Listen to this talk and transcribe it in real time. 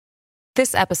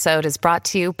This episode is brought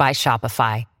to you by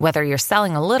Shopify. Whether you're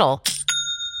selling a little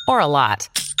or a lot,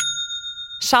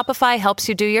 Shopify helps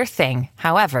you do your thing,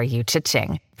 however you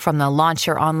cha-ching. From the launch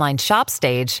your online shop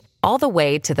stage, all the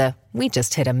way to the we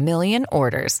just hit 1 million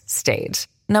orders stage.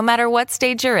 No matter what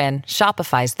stage you're in,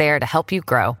 Shopify's there to help you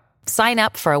grow. Sign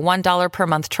up for a $1 per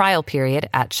month trial period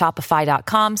at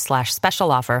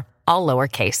shopify.com/special offer, all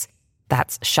lowercase.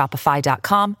 That's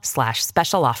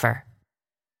shopify.com/special offer.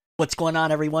 What's going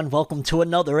on, everyone? Welcome to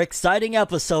another exciting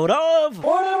episode of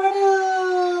Whatever News!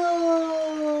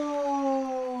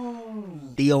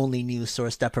 The only news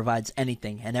source that provides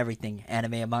anything and everything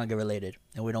anime and manga related.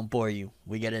 And we don't bore you.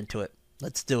 We get into it.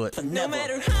 Let's do it. No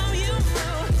matter how you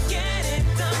feel, get it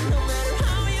done. No matter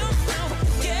how you feel,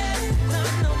 get it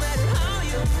done. No matter how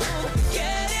you feel,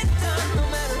 get it done. No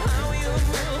matter how you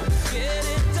feel, get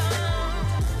it done.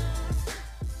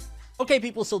 Okay,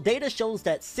 people, so data shows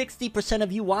that 60%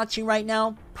 of you watching right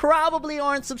now probably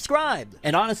aren't subscribed.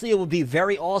 And honestly, it would be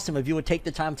very awesome if you would take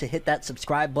the time to hit that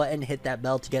subscribe button, hit that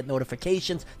bell to get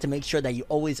notifications, to make sure that you're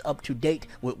always up to date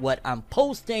with what I'm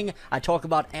posting. I talk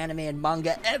about anime and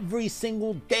manga every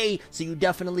single day, so you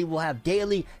definitely will have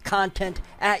daily content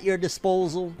at your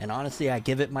disposal. And honestly, I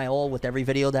give it my all with every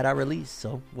video that I release.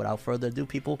 So without further ado,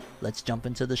 people, let's jump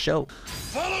into the show.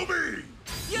 Follow me!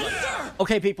 Yes, sir.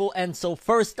 Okay, people, and so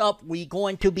first up, we're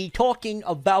going to be talking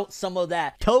about some of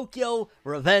that Tokyo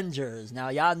Revengers. Now,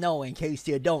 y'all know, in case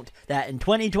you don't, that in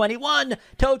 2021,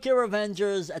 Tokyo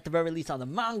Revengers, at the very least on the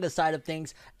manga side of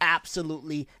things,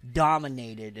 absolutely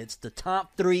dominated. It's the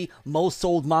top 3 most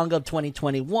sold manga of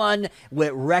 2021,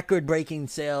 with record-breaking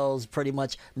sales. Pretty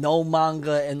much no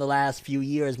manga in the last few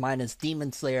years, minus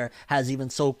Demon Slayer, has even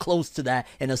so close to that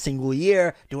in a single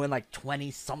year, doing like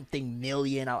 20-something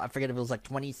million. I forget if it was like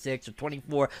 26 or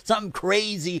 24, something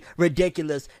crazy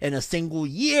ridiculous in a single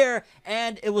year,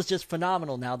 and it was just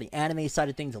phenomenal. Now, the anime side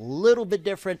of things a little bit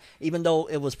different, even though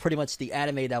it was pretty much the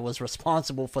anime that was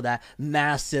responsible for that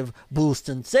massive boost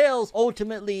in sales.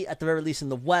 Ultimately, at the very least in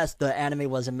the West, the anime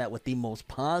wasn't met with the most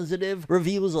positive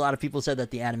reviews. A lot of people said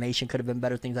that the animation could have been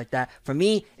better, things like that. For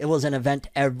me, it was an event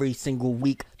every single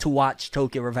week to watch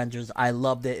Tokyo Revengers. I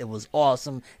loved it. It was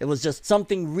awesome. It was just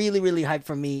something really, really hype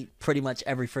for me pretty much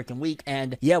every freaking week.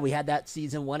 And yeah, we had that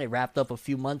season 1. It wrapped up a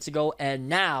few months ago, and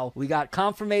now we got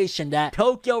confirmation that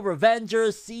Tokyo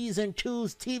Revengers Season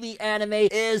 2's TV anime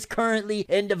is currently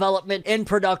in development, in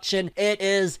production. It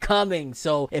is coming.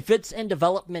 So if it's in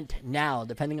development now,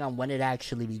 depending on when it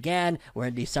actually began, we're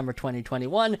in December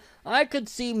 2021, I could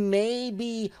see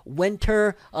maybe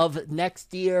winter of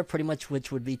next year, pretty much,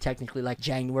 which would be technically like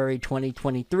January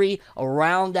 2023.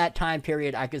 Around that time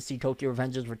period, I could see Tokyo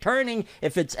Revengers returning.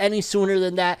 If it's any sooner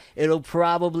than that, it'll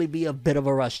probably be a bit of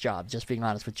a rush job, just being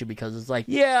honest with you, because it's like,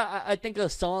 yeah, I think a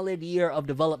solid year of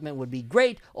development would be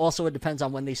great. Also, it depends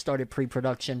on when they started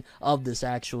pre-production of this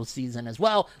actual season as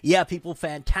well. Yeah, people,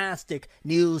 fantastic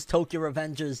news. Tokyo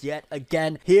Revengers yet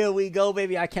again. Here we go,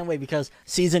 baby. I can't wait, because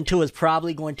season 2 is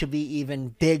probably going to be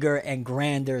even bigger and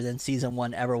grander than season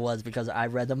 1 ever was, because I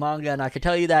read the manga and I can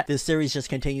tell you that this series just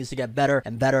continues to get better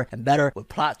and better and better, with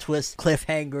plot twists,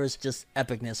 cliffhangers, just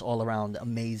epicness all around,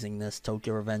 amazingness.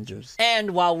 Tokyo Revengers.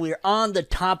 And while we're on the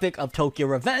topic of Tokyo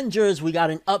Revengers, we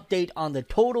got an update on the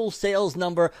total sales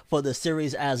number for the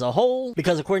series as a whole,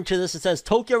 because according to this, it says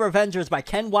Tokyo Revengers by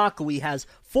Ken Wakui has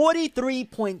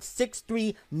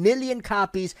 43.63 million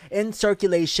copies in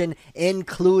circulation,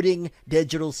 including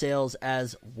digital sales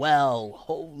as well.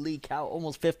 Holy cow,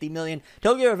 almost 50 million.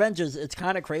 Tokyo Revengers, it's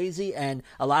kind of crazy, and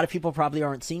a lot of people probably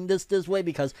aren't seeing this way,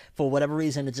 because for whatever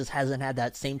reason, it just hasn't had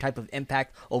that same type of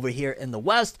impact over here in the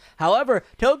West. However,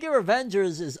 Tokyo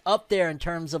Revengers is up there in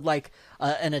terms of like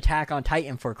an Attack on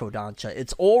Titan for Kodansha.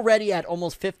 It's already at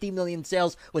almost 50 million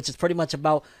sales, which is pretty much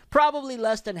about probably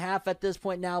less than half at this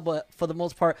point now, but for the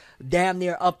most part, damn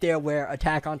near up there where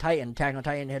Attack on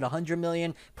Titan hit 100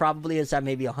 million, probably is at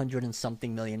maybe 100 and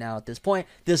something million now at this point.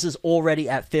 This is already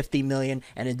at 50 million,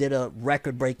 and it did a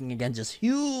record-breaking, again, just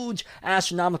huge,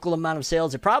 astronomical amount of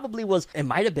sales. It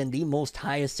might have been the most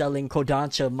highest-selling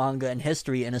Kodansha manga in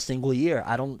history in a single year.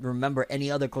 I don't remember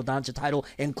any other Kodansha title,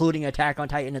 including Attack on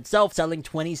Titan itself, selling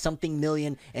 20-something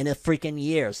million in a freaking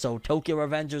year. So Tokyo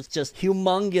Revengers, just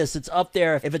humongous. It's up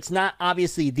there. If it's not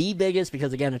obviously the biggest,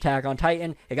 because again, Attack on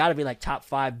Titan, it gotta be like top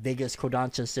 5 biggest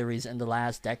Kodansha series in the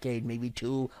last decade, maybe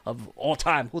 2 of all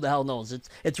time. Who the hell knows?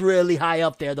 It's really high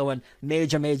up there though, and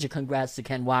major congrats to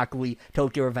Ken Wakui.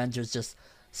 Tokyo Revengers, just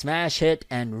smash hit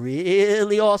and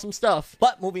really awesome stuff.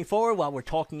 But moving forward, while we're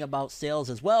talking about sales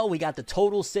as well, we got the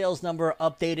total sales number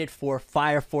updated for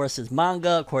Fire Force's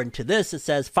manga. According to this, it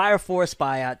says Fire Force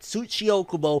by Atsushi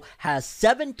Okubo has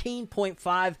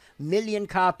 17.5 million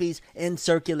copies in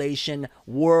circulation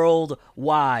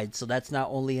worldwide. So that's not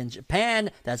only in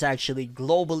Japan, that's actually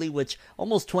globally, which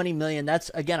almost 20 million.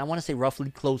 That's, again, I want to say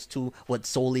roughly close to what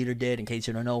Soul Eater did. In case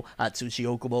you don't know, Atsushi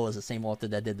Okubo is the same author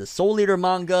that did the Soul Eater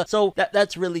manga. So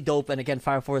that's really dope. And again,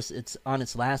 Fire Force, it's on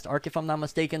its last arc, if I'm not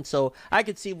mistaken. So I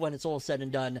could see when it's all said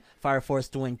and done, Fire Force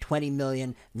doing 20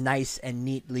 million nice and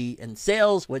neatly in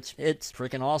sales, which it's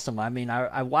freaking awesome. I mean,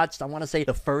 I watched, I want to say,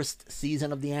 the first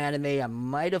season of the anime. I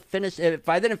might have finished it. If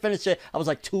I didn't finish it, I was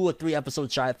like 2 or 3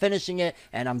 episodes shy of finishing it.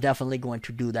 And I'm definitely going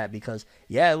to do that because,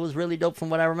 yeah, it was really dope from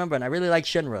what I remember. And I really like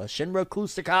Shinra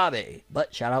Kusakabe.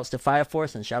 But shout outs to Fire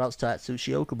Force and shout outs to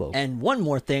Atsushi Okubo. And one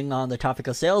more thing on the topic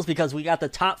of sales, because we got the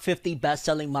top 50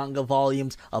 best-selling manga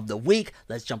volumes of the week.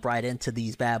 Let's jump right into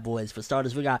these bad boys. For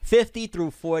starters, we got 50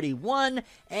 through 41,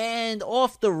 and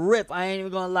off the rip, I ain't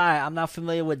even gonna lie, I'm not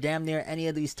familiar with damn near any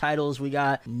of these titles. We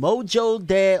got Mojo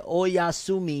de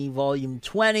Oyasumi volume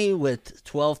 20 with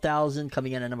 12,000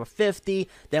 coming in at number 50.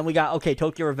 Then we got, okay,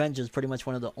 Tokyo Revengers, pretty much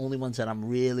one of the only ones that I'm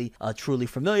really truly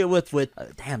familiar with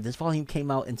damn, this volume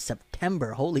came out in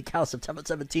September. Holy cow, September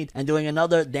 17th, and doing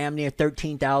another damn near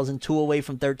 13,000, 2 away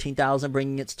from 13,000,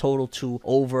 bringing its total to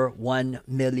over 1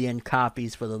 million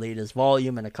copies for the latest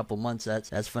volume in a couple months.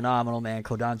 That's phenomenal, man.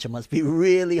 Kodansha must be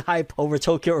really hype over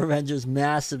Tokyo Revengers'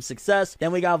 massive success.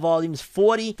 Then we got volumes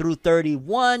 40 through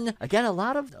 31. Again, a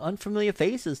lot of unfamiliar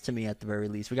faces to me at the very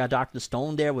least. We got Dr.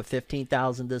 Stone there with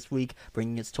 15,000 this week,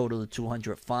 bringing its total to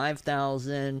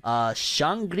 205,000.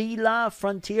 Shangri-La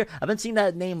Frontier. I've been seeing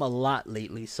that name a lot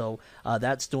lately, so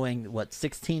that's doing,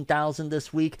 16,000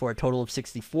 this week for a total of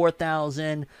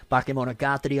 64,000.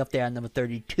 Bakemonogatari up there at number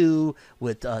 32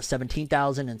 with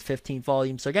 17,000 and 15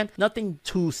 volumes. So again, nothing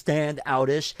too stand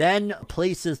outish. Then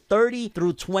places 30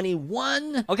 through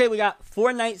 21. Okay, we got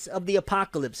Four Knights of the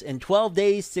Apocalypse in 12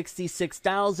 days,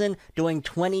 66,000, doing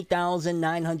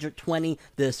 20,920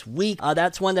 this week.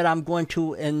 That's one that I'm going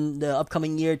to, in the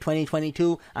upcoming year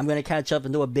 2022, I'm going to catch up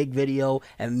and do a big video,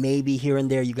 and maybe here and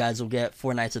there you guys will get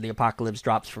Four Knights of the Apocalypse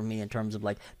drops from me in terms of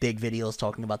like big videos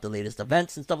talking about the latest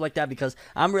events and stuff like that, because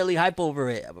I'm really hype over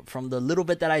it. From the little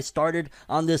bit that I started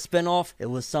on this spinoff, it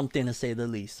was something to say the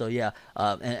least. So yeah,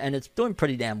 and it's doing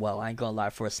pretty damn well. I ain't gonna lie.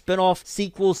 For a spinoff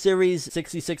sequel series,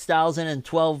 66,000 in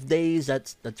 12 days,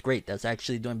 that's great. That's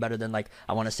actually doing better than, like,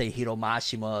 I want to say Hiro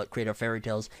Mashima, creator of Fairy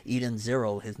Tales, Eden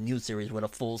Zero, his new series with a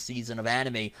full season of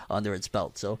anime under its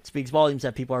belt. So it speaks volumes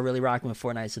that people are really rocking with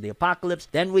Four Knights of the Apocalypse.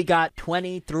 Then we got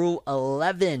 20 through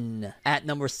 11. At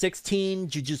number 16,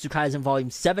 Jujutsu Kaisen volume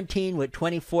 17 with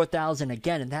 24,000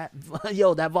 again. And that,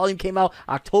 that volume came out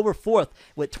October 4th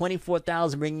with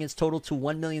 24,000, bringing its total to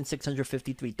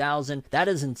 1,653,000. That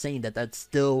is insane that that's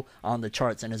still on the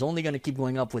charts, and is only going to keep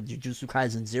going up with Jujutsu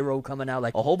Kaisen Zero coming out.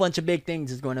 Like, a whole bunch of big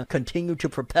things is going to continue to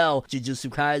propel Jujutsu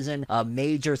Kaisen.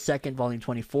 Major second, volume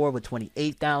 24 with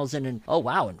 28,000. And oh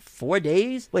wow, in 4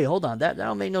 days? Wait, hold on, that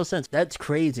don't make no sense. That's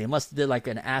crazy. It must have did like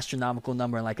an astronomical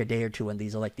number in like a day or two, and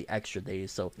these are like the extra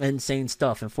days. So insane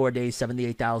stuff. In 4 days,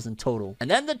 78,000 total. And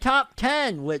then the top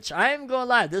 10, which I am gonna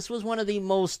lie, this was one of the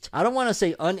most, I don't want to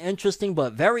say uninteresting,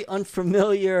 but very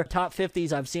unfamiliar top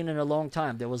 50s I've seen in a long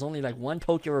time. There was only like one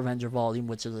Tokyo Revenger volume,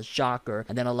 which is a shocker,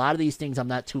 and then a lot of these things I'm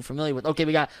not too familiar with. Okay,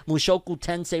 we got Mushoku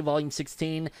Tensei volume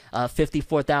 16,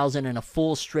 54,000 in a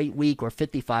full straight week, or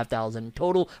 55,000 in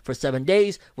total for 7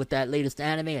 days with that latest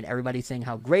anime, and everybody's saying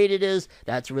how great it is.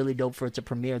 That's really dope for it to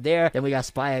premiere there. Then we got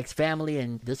Spy X Family,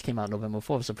 and this came out November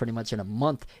 4th, so pretty much in a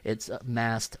month it's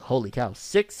amassed, holy cow,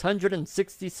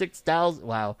 666,000.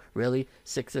 Wow, really?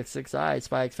 666. All right,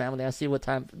 Spy X Family, I see what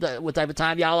type of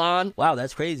time y'all on. Wow,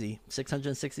 that's crazy.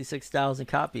 666,000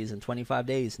 copies in 25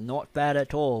 days. Not bad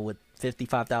at all, with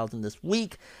 55,000 this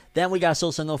week. Then we got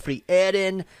Sosa no Free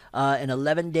Eren in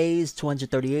 11 days,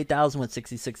 238,000 with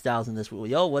 66,000 this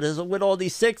week. Yo, what is it with all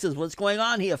these sixes? What's going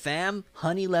on here, fam?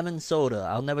 Honey Lemon Soda.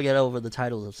 I'll never get over the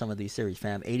titles of some of these series,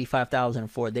 fam. 85,000 in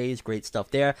 4 days. Great stuff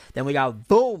there. Then we got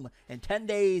Boom in 10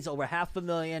 days, over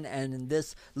 500,000. And in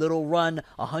this little run,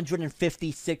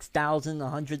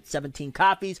 156,117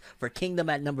 copies for Kingdom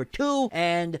at number 2.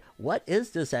 And what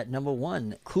is this at number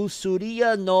 1?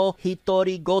 Kusuriya no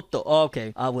Hitori Goto.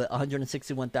 Okay, with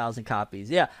 161,000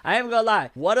 copies. Yeah, I ain't gonna lie.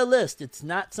 What a list. It's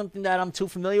not something that I'm too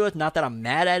familiar with. Not that I'm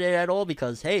mad at it at all,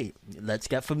 because, hey, let's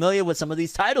get familiar with some of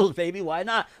these titles, baby. Why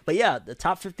not? But yeah, the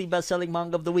top 50 best-selling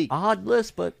manga of the week. Odd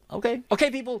list, but okay.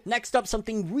 Okay, people, next up,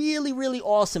 something really, really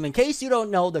awesome. In case you don't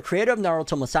know, the creator of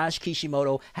Naruto, Masashi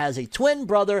Kishimoto, has a twin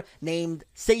brother named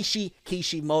Seishi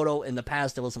Kishimoto. In the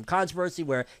past, there was some controversy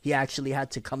where he actually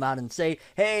had to come out and say,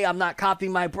 hey, I'm not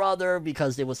copying my brother,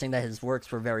 because they were saying that his works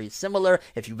were very similar.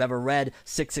 If you've ever read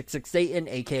 666 Satan,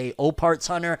 aka O-Parts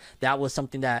Hunter, that was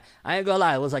something that, I ain't gonna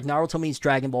lie, it was like Naruto meets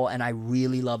Dragon Ball, and I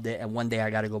really loved it, and one day I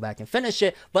gotta go back and finish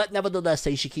it. But nevertheless,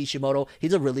 Seishi Kishimoto,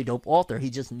 he's a really dope author. He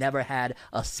just never had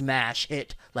a smash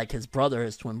hit like his brother,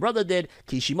 his twin brother did,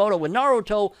 Kishimoto, with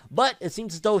Naruto. But it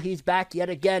seems as though he's back yet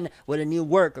again with a new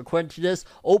work. According to this,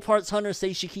 O-Parts Hunter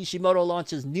Seishi Kishimoto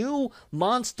launches new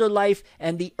Monster Life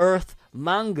and the Earth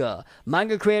manga.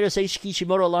 Manga creator Seishi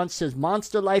Kishimoto launched his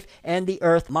Monster Life and the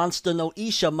Earth Monster no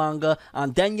Isha manga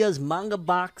on Denya's Manga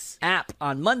Box app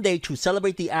on Monday to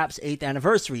celebrate the app's 8th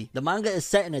anniversary. The manga is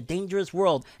set in a dangerous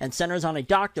world and centers on a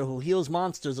doctor who heals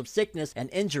monsters of sickness and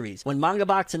injuries. When Manga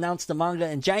Box announced the manga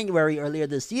in January earlier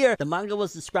this year, the manga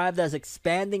was described as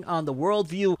expanding on the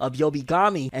worldview of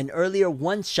Yobigami, an earlier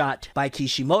one-shot by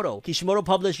Kishimoto. Kishimoto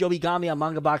published Yobigami on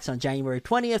Manga Box on January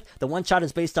 20th. The one-shot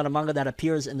is based on a manga that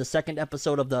appears in the second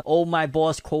episode of the Oh My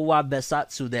Boss Kowa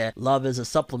Besatsu there, Love is a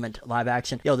Supplement live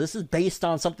action. Yo, this is based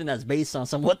on something that's based on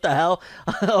some, what the hell?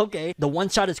 Okay. The one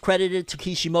shot is credited to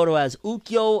Kishimoto as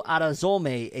Ukyo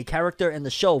Arazome, a character in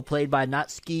the show played by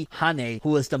Natsuki Hane,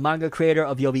 who is the manga creator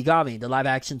of Yobigami. The live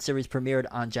action series premiered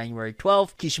on January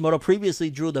 12th. Kishimoto previously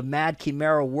drew the Mad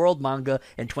Chimera World manga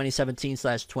in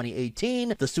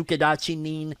 2017/2018, the Sukedachi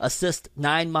Nin Assist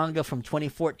 9 manga from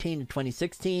 2014 to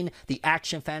 2016, the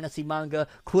action fantasy manga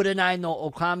Kurenai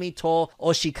no Okami to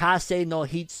Oshikase no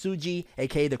Hitsuji,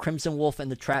 aka the Crimson Wolf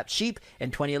and the Trapped Sheep,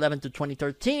 in 2011 to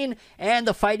 2013, and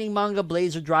the fighting manga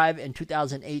Blazer Drive in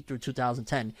 2008 through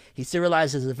 2010. He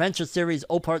serialized his adventure series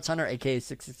O-Parts Hunter, aka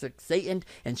 666 Satan,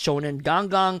 and Shonen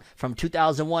Gangang from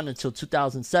 2001 until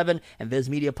 2007, and Viz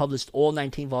Media published all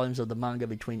 19 volumes of the manga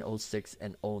between 06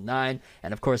 and 09.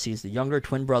 And of course, he's the younger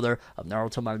twin brother of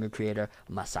Naruto manga creator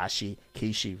Masashi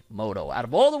Kishimoto. Out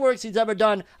of all the works he's ever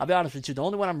done, I'll be honest with you, the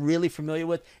only one I'm really familiar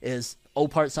with is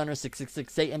O-Parts Hunter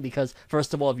 666 Satan, because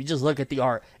first of all, if you just look at the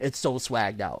art, it's so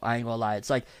swagged out. I ain't gonna lie. It's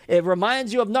like, it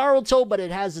reminds you of Naruto, but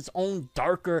it has its own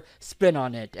darker spin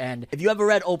on it. And if you ever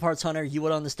read O-Parts Hunter, you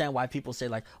would understand why people say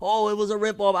like, oh, it was a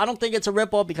ripoff. I don't think it's a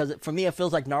ripoff, because for me, it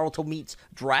feels like Naruto meets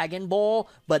Dragon Ball,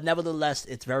 but nevertheless,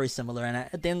 it's very similar. And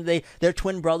at the end of the day, they're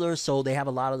twin brothers, so they have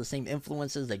a lot of the same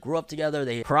influences. They grew up together.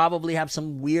 They probably have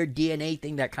some weird DNA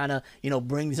thing that kind of,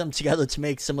 brings them together to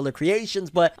make similar creations,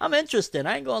 but I'm interested.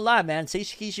 I ain't gonna lie, man.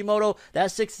 Seishi Kishimoto, that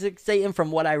 666 Satan,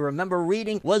 from what I remember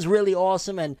reading, was really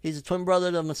awesome, and he's a twin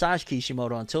brother to Masashi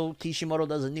Kishimoto until Kishimoto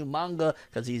does a new manga,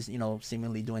 because he's,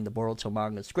 seemingly doing the Boruto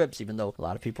manga scripts, even though a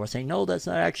lot of people are saying, no, that's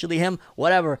not actually him.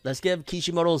 Whatever. Let's give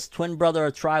Kishimoto's twin brother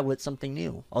a try with something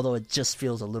new. Although it just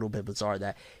feels a little bit bizarre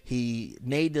that he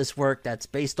made this work that's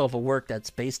based off a work that's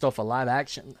based off a live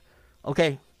action.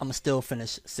 Okay, I'm gonna still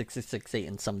finish 666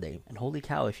 Satan someday. And holy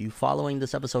cow, if you following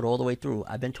this episode all the way through,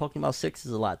 I've been talking about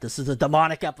sixes a lot. This is a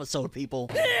demonic episode, people.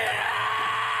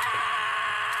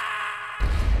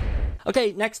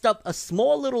 Okay, next up, a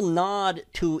small little nod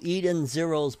to Eden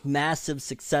Zero's massive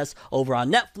success over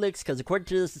on Netflix, because according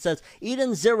to this, it says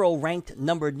Eden Zero ranked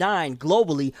number 9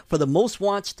 globally for the most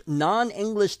watched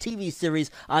non-English TV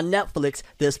series on Netflix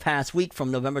this past week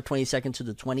from November 22nd to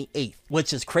the 28th,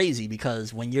 which is crazy,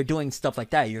 because when you're doing stuff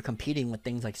like that, you're competing with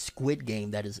things like Squid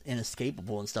Game that is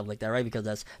inescapable and stuff like that, right? Because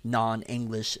that's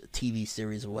non-English TV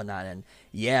series or whatnot. And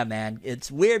yeah, man,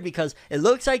 it's weird because it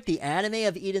looks like the anime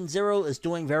of Eden Zero is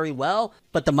doing very well,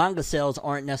 but the manga sales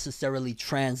aren't necessarily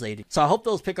translated. So I hope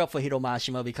those pick up for Hiro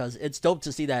Mashima, because it's dope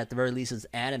to see that at the very least his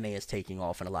anime is taking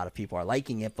off and a lot of people are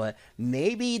liking it. But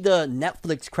maybe the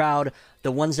Netflix crowd,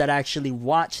 the ones that actually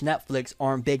watch Netflix,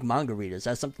 aren't big manga readers.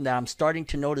 That's something that I'm starting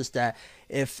to notice, that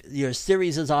if your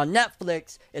series is on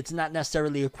Netflix, it's not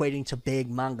necessarily equating to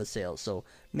big manga sales. So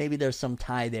maybe there's some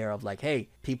tie there of like, hey,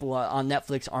 people on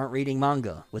Netflix aren't reading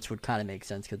manga, which would kind of make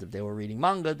sense, because if they were reading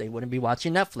manga, they wouldn't be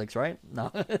watching Netflix, right? No.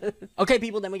 Okay,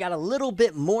 people, then we got a little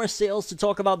bit more sales to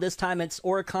talk about. This time it's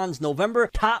Oricon's November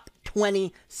top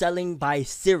 20 selling by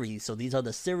series. So these are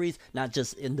the series, not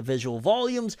just individual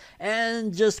volumes.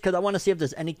 And just because I want to see if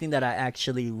there's anything that I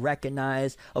actually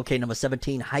recognize. Okay, number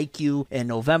 17, Haikyuu. In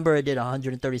November, it did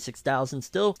 136,000.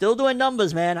 Still doing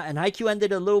numbers, man. And Haikyuu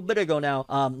ended a little bit ago now.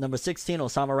 Number 16,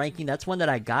 Osama Ranking. That's one that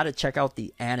I gotta check out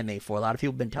the anime for. A lot of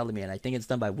people have been telling me, and I think it's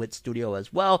done by Wit Studio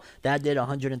as well. That did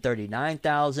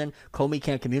 139,000. Komi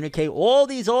Can't Communicate. All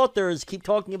these authors keep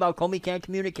talking about Komi Can't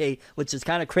Communicate, which is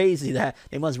kind of crazy that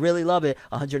they must really love it.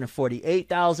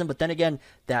 148,000. But then again,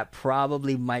 that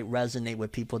probably might resonate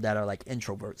with people that are like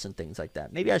introverts and things like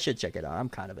that. Maybe I should check it out. I'm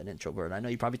kind of an introvert. I know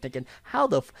you're probably thinking, how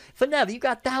the Fenev, you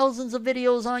got thousands of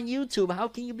videos on YouTube. How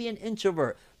can you be an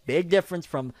introvert? Big difference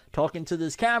from talking to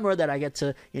this camera that I get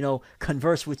to,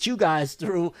 converse with you guys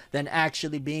through than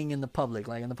actually being in the public.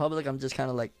 Like in the public, I'm just kind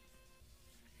of like,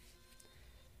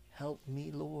 help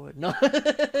me, Lord. No.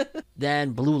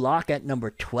 Then Blue Lock at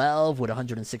number 12 with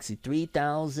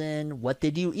 163,000. What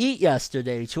Did You Eat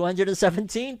Yesterday?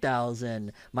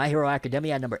 217,000. My Hero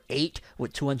Academia at number 8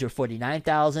 with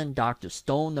 249,000. Dr.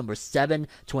 Stone, number 7,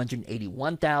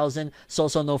 281,000.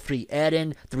 Soso no Free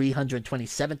Eren,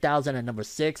 327,000 at number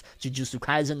 6. Jujutsu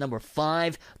Kaisen, number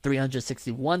 5,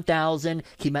 361,000.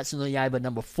 Kimetsu no Yaiba,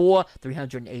 number 4,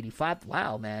 385.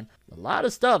 Wow, man. A lot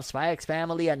of stuff. Spy X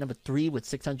Family at number 3 with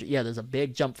 600. Yeah, there's a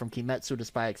big jump from Kimetsu to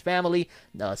Spy X Family.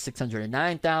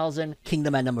 609,000.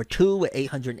 Kingdom at number 2 with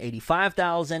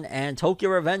 885,000. And Tokyo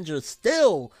Revengers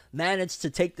still managed to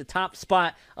take the top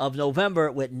spot of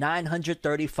November with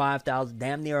 935,000.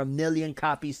 Damn near 1 million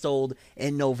copies sold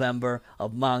in November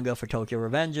of manga for Tokyo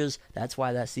Revengers. That's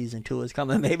why that season 2 is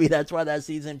coming. Maybe that's why that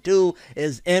season 2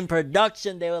 is in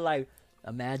production. They were like,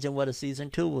 imagine what a season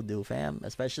 2 will do, fam.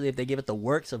 Especially if they give it the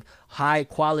works of high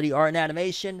quality art and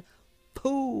animation.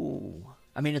 Poo.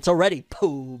 I mean, it's already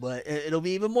poo, but it'll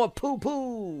be even more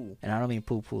poo. And I don't mean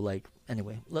poo like,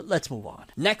 anyway, let's move on.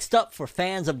 Next up, for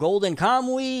fans of Golden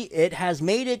Kamuy, it has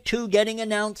made it to getting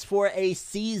announced for a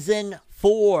season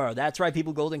 4. That's right,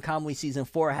 people. Golden Kamuy Season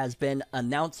 4 has been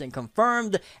announced and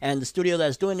confirmed, and the studio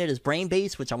that's doing it is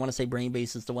Brainbase, which I want to say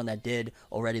Brainbase is the one that did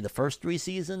already the first 3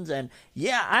 seasons. And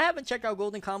yeah, I haven't checked out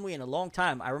Golden Kamuy in a long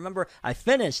time. I remember I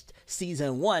finished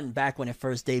Season 1 back when it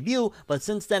first debuted, but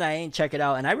since then I ain't checked it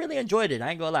out, and I really enjoyed it. I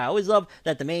ain't gonna lie. I always love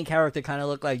that the main character kind of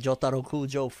looked like Jotaro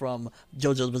Kujo from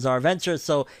JoJo's Bizarre Adventure.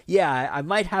 So yeah, I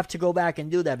might have to go back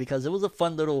and do that because it was a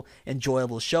fun little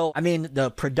enjoyable show. I mean, the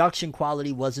production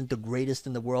quality wasn't the greatest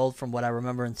in the world from what I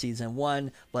remember in Season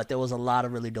 1, but there was a lot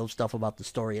of really dope stuff about the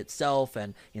story itself,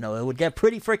 and it would get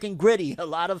pretty freaking gritty. A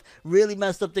lot of really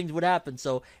messed up things would happen,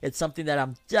 so it's something that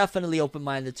I'm definitely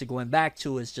open-minded to going back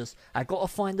to. It's just, I gotta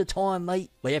find the time,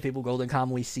 mate. But yeah, people, Golden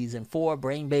Kamuy Season 4,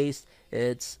 Brain-based,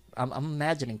 I'm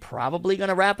imagining probably going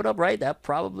to wrap it up, right? That'd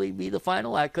probably be the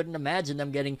final. I couldn't imagine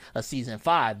them getting a Season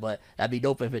 5, but that'd be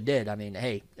dope if it did. I mean,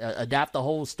 hey, adapt the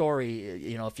whole story,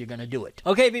 if you're going to do it.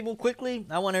 Okay, people, quickly,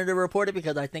 I wanted to report it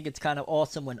because I think it's kind of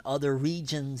awesome when other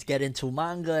regions get into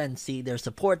manga and see their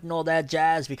support and all that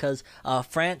jazz, because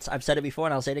France, I've said it before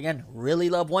and I'll say it again, really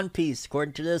love One Piece.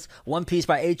 According to this, One Piece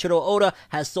by Eiichiro Oda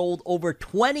has sold over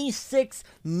 26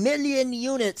 million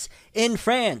units in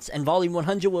France, and Volume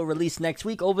 100 will release next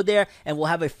week over there, and we'll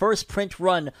have a first print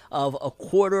run of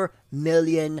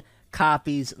 250,000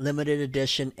 copies, limited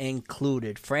edition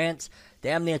included. France,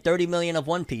 damn near 30 million of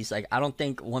One Piece. Like, I don't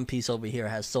think One Piece over here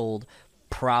has sold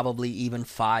probably even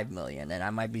 5 million, and I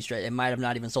might be straight, it might have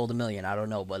not even sold 1 million, I don't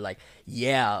know, but like,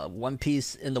 yeah, One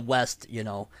Piece in the West,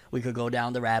 we could go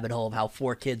down the rabbit hole of how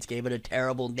 4Kids gave it a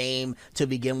terrible name to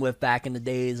begin with back in the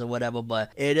days or whatever,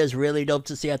 but it is really dope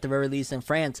to see at the very least in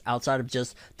France, outside of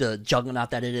just the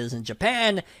juggernaut that it is in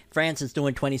Japan. France is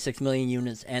doing 26 million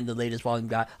units, and the latest volume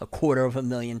got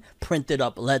 250,000 printed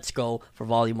up. Let's go for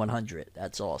Volume 100.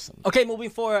 That's awesome. Okay, moving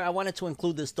forward, I wanted to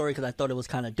include this story because I thought it was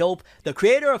kind of dope. The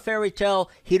creator of Fairy Tail,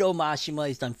 Hiro Mashima,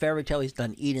 he's done Fairy Tail, he's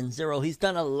done Eden Zero, he's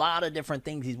done a lot of different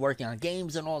things. He's working on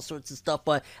games and all sorts of stuff,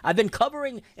 but I've been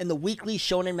covering in the weekly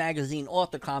Shonen Magazine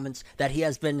author comments that he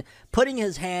has been putting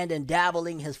his hand and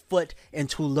dabbling his foot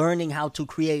into learning how to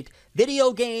create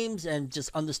video games and just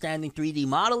understanding 3D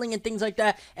modeling and things like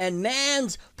that. And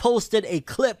Mans posted a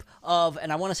clip of,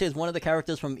 and I want to say it's one of the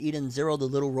characters from Eden Zero, the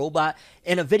little robot,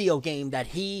 in a video game that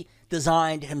he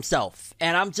designed himself.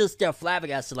 And I'm just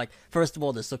flabbergasted. Like, first of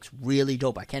all, this looks really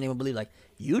dope. I can't even believe, like,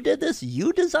 you did this?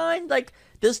 You designed like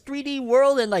this 3D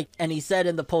world? And he said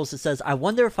in the post, it says, I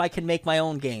wonder if I can make my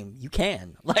own game. You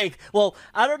can. Like, well,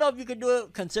 I don't know if you can do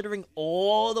it considering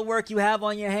all the work you have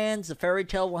on your hands, the Fairy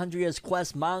Tail 100 Years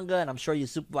Quest manga, and I'm sure you're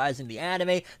supervising the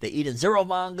anime, the Eden Zero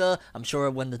manga. I'm sure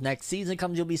when the next season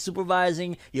comes, you'll be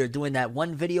supervising. You're doing that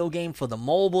one video game for the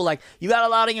mobile. Like, you got a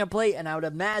lot on your plate, and I would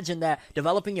imagine that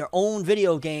developing your own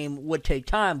video game would take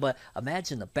time, but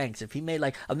imagine the banks. If he made,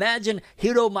 like, imagine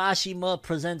Hiro Mashima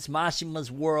presents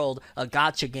Mashima's World, a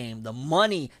gacha game, the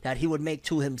money that he would make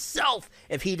to himself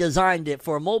if he designed it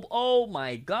for a mobile. Oh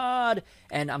my god.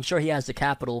 And I'm sure he has the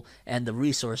capital and the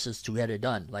resources to get it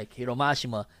done. Like, Hiro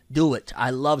Mashima, do it.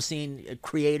 I love seeing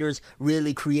creators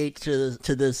really create to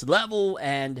this level,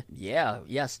 and yeah,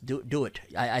 yes, do it.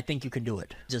 I think you can do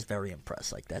it. Just very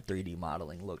impressed. Like, that 3D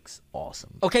modeling looks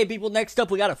awesome. Okay, people, next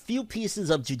up, we got a few pieces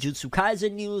of Jujutsu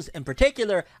Kaisen news. In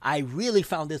particular, I really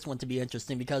found this one to be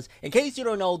interesting because, in case you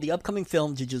don't know, the upcoming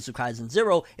film Jujutsu Kaisen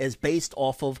 0 is based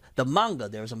off of the manga.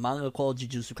 There's a manga called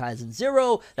Jujutsu Kaisen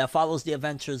 0 that follows the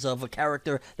adventures of a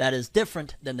character that is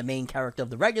different than the main character of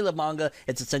the regular manga.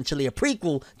 It's essentially a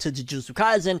prequel to Jujutsu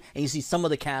Kaisen, and you see some of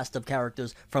the cast of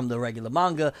characters from the regular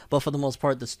manga, but for the most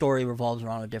part, the story revolves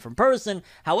around a different person.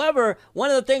 However, one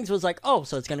of the things was like, oh,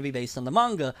 so it's going to be based on the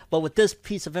manga, but with this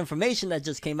piece of information that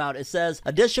just came out, it says,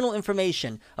 additional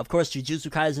information. Of course,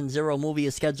 Jujutsu Kaisen 0 movie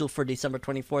is scheduled for December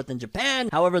 24th in Japan.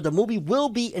 However, the movie will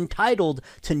be entitled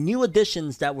to new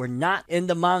additions that were not in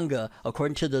the manga,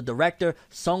 according to the director,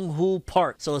 Sung-Hoo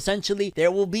Park. So essentially,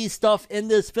 there will be stuff in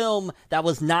this film that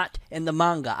was not in the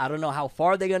manga. I don't know how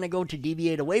far they're going to go to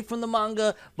deviate away from the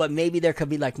manga, but maybe there could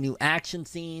be like new action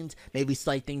scenes, maybe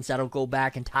slight things that'll go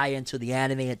back and tie into the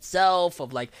anime itself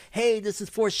of like, hey, this is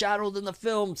foreshadowed in the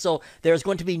film. So there's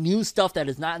going to be new stuff that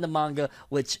is not in the manga,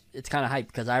 which it's kind of hype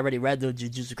because I already read the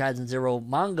Jujutsu Kaisen 0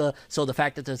 manga. So the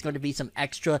fact that there's going to be some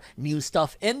extra new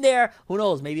stuff in there, who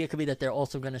knows? Maybe it could be that they're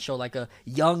also going to show like a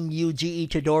young Yuji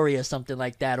Itadori or something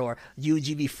like that, or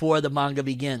Yuji before the manga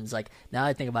begins. Like, now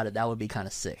I think about it, that would be kind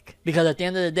of sick. Because at the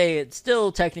end of the day, it's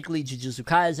still technically Jujutsu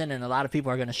Kaisen, and a lot of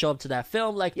people are going to show up to that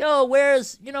film like, yo,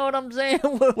 where's, you know what I'm saying?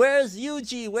 Where's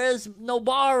Yuji? Where's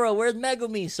Nobara? Where's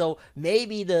Megumi? So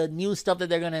maybe the new stuff that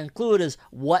they're going to include is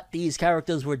what these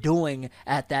characters were doing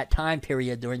at that time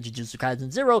period during Jujutsu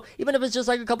Kaisen 0, even if it's just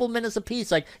like a couple minutes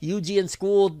apiece, like Yuji in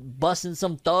school busting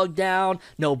some thug down,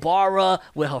 Nobara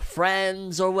with her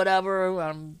friends or whatever.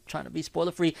 I'm trying to be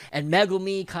spoiler free, and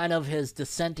Megumi kind of his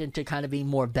descent into kind of being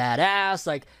more badass.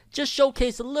 Like, just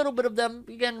showcase a little bit of them,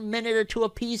 again, a minute or two a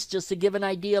piece, just to give an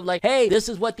idea of like, hey, this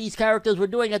is what these characters were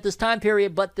doing at this time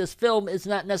period, but this film is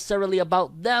not necessarily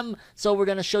about them, so we're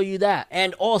going to show you that.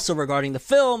 And also regarding the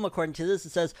film, according to this,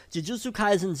 it says, Jujutsu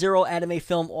Kaisen 0 anime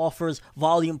film offers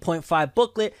volume 0.5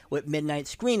 booklet with midnight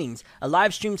screenings. A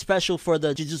live stream special for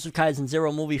the Jujutsu Kaisen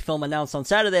 0 movie film announced on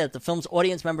Saturday that the film's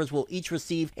audience members will each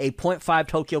receive a 0.5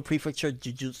 Tokyo Prefecture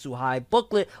Jujutsu High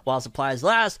booklet while supplies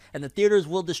last, and the theaters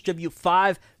will distribute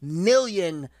 5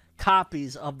 million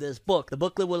copies of this book. The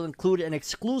booklet will include an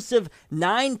exclusive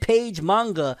 9-page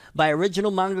manga by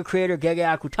original manga creator Gege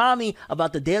Akutami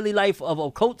about the daily life of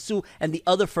Okotsu and the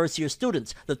other first-year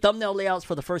students. The thumbnail layouts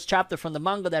for the first chapter from the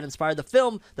manga that inspired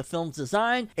the film's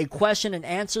design, a question and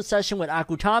answer session with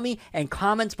Akutami, and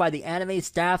comments by the anime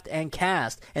staff and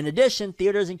cast. In addition,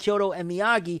 theaters in Kyoto and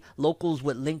Miyagi, locals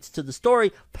with links to the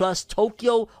story, plus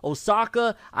Tokyo,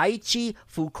 Osaka, Aichi,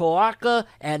 Fukuoka,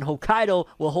 and Hokkaido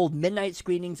will hold midnight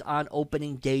screenings on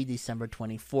opening day, December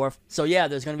 24th. So yeah,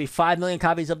 there's going to be 5 million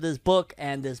copies of this book,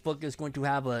 and this book is going to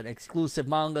have an exclusive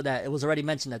manga that, it was already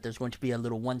mentioned that there's going to be a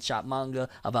little one-shot manga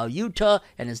about Yuta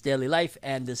and his daily life,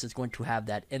 and this is going to have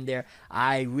that in there.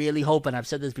 I really hope, and I've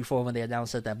said this before when they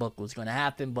announced that book was going to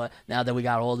happen, but now that we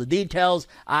got all the details,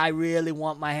 I really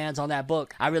want my hands on that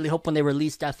book. I really hope when they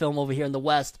release that film over here in the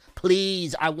West,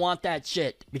 please, I want that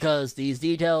shit, because these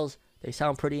details, they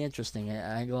sound pretty interesting.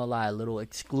 I ain't gonna lie, a little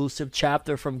exclusive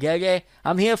chapter from Gege.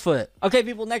 I'm here for it. Okay,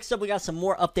 people, next up, we got some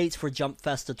more updates for Jump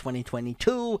Festa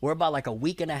 2022. We're about like a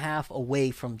week and a half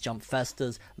away from Jump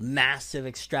Festa's massive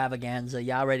extravaganza.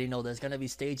 Y'all already know there's gonna be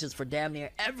stages for damn near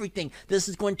everything. This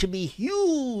is going to be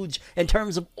huge in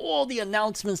terms of all the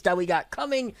announcements that we got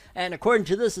coming. And according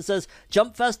to this, it says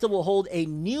Jump Festa will hold a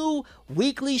new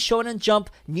weekly Shonen Jump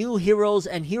New Heroes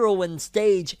and Heroines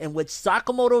stage in which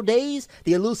Sakamoto Days,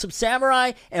 the elusive Samurai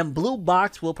Samurai and Blue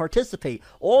Box will participate.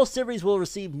 All series will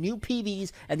receive new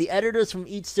PVs, and the editors from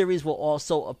each series will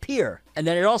also appear. And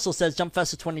then it also says Jump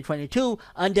Festa 2022,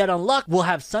 Undead Unluck will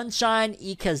have Sunshine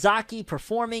Ikazaki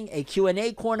performing a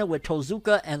Q&A corner with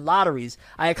Tozuka and Lotteries.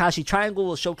 Ayakashi Triangle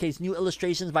will showcase new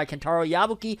illustrations by Kentaro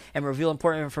Yabuki and reveal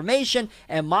important information,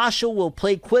 and Masho will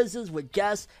play quizzes with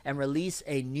guests and release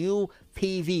a new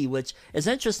PV, which is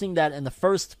interesting that in the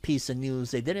first piece of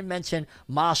news, they didn't mention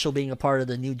Masho being a part of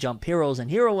the new Jump Heroes and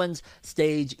Heroines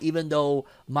stage, even though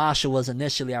Masho was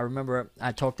initially, I remember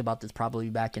I talked about this probably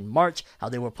back in March, how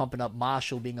they were pumping up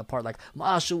Masho being a part, like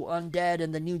Masho Undead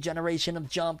and the new generation of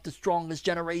Jump, the strongest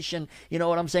generation, you know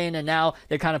what I'm saying? And now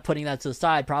they're kind of putting that to the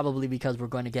side, probably because we're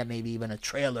going to get maybe even a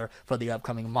trailer for the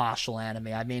upcoming Masho anime.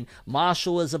 I mean,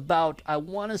 Masho is about, I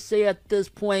want to say at this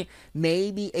point,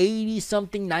 maybe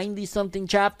 80-something, 90-something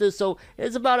chapters, so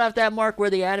it's about at that mark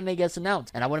where the anime gets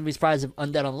announced. And I wouldn't be surprised if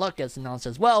Undead Unluck gets announced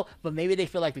as well, but maybe they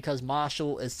feel like because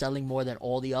Masho is selling more than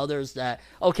all the others that,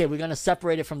 okay, we're going to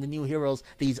separate it from the new heroes.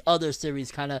 These other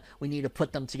series kind of, we need to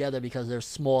put them together because they're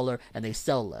smaller and they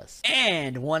sell less.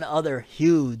 And one other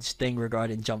huge thing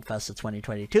regarding Jump Festa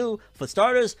 2022, for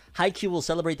starters, Haikyuu will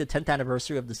celebrate the 10th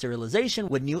anniversary of the serialization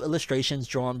with new illustrations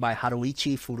drawn by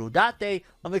Haruichi Furudate.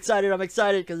 I'm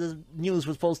excited because this news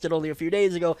was posted only a few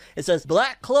days ago. It says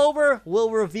Black Clover will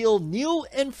reveal new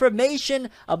information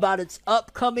about its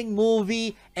upcoming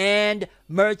movie and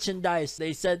merchandise.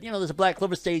 They said, there's a Black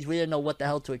Clover stage. We didn't know what the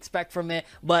hell to expect from it,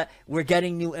 but we're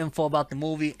getting new info about the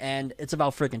movie, and it's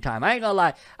about freaking time. I ain't gonna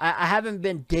lie, I haven't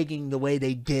been digging the way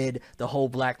they did the whole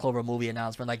Black Clover movie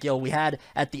announcement. Like, we had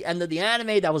at the end of the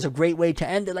anime, that was a great way to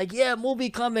end it. Like, yeah, movie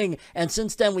coming. And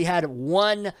since then, we had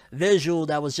one visual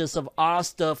that was just of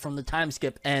Asta from the time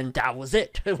skip, and that was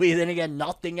it. We didn't get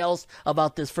nothing else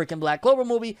about this freaking Black Clover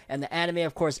movie, and the anime,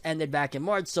 of course, ended back in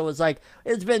March. So it's like,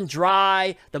 it's been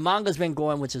dry. The manga's been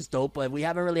going, which is dope, but we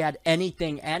haven't really had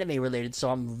anything anime related,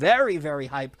 so I'm very, very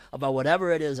hyped about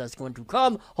whatever it is that's going to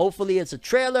come. Hopefully it's a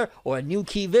trailer or a new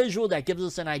key visual that gives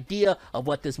us an idea of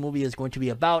what this movie is going to be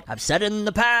about. I've said it in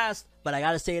the past, but I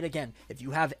gotta say it again. If you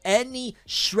have any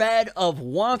shred of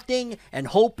wanting and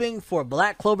hoping for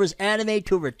Black Clover's anime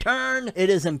to return, it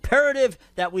is imperative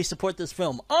that we support this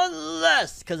film.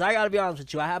 Unless, because I gotta be honest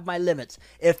with you, I have my limits.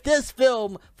 If this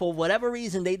film, for whatever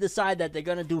reason, they decide that they're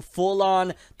gonna do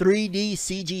full-on 3D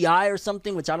CGI or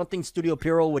something, which I don't think Studio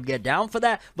Pierrot would get down for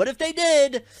that, but if they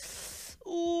did,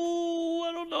 ooh,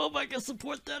 I don't know if I can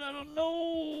support that. I don't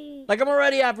know. Like, I'm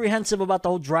already apprehensive about the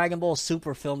whole Dragon Ball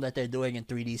Super film that they're doing in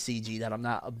 3D CG that I'm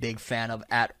not a big fan of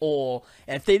at all.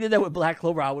 And if they did that with Black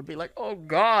Clover, I would be like, oh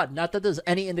God. Not that there's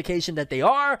any indication that they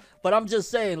are, but I'm just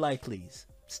saying, like, please,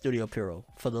 Studio Pierrot,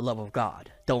 for the love of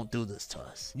God, don't do this to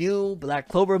us. New Black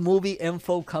Clover movie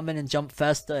info coming in Jump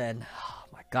Festa, and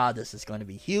God, this is going to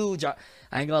be huge. I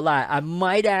ain't gonna lie, I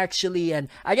might actually, and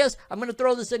I guess I'm gonna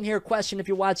throw this in here, question, if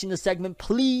you're watching this segment,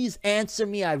 please answer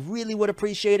me. I really would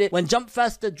appreciate it. When Jump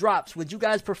Festa drops, would you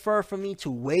guys prefer for me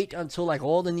to wait until like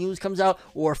all the news comes out,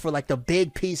 or for like the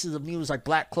big pieces of news like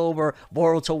Black Clover,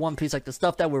 Boruto, One Piece, like the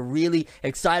stuff that we're really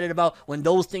excited about? When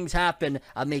those things happen,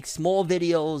 I make small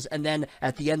videos, and then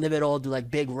at the end of it all, do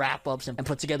like big wrap-ups and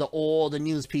put together all the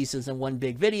news pieces in one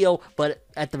big video, but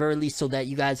at the very least so that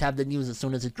you guys have the news as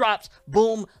soon as it drops.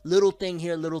 Boom, little thing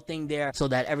here, little thing there, so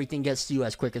that everything gets to you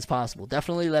as quick as possible.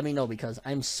 Definitely let me know, because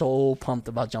I'm so pumped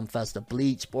about Jump Festa,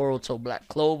 Bleach, Boruto, Black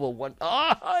Clover,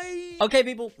 Okay,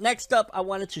 people, next up, I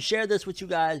wanted to share this with you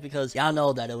guys because y'all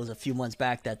know that it was a few months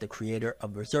back that the creator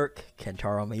of Berserk,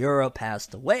 Kentaro Miura,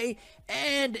 passed away,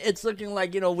 and it's looking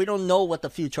like, we don't know what the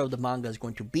future of the manga is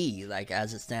going to be. Like,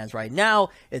 as it stands right now,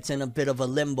 it's in a bit of a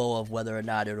limbo of whether or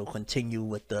not it'll continue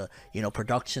with the,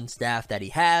 production staff that he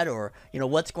had, or,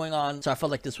 what's going on. So I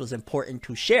felt like this was important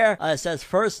to share. It says,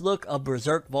 first look of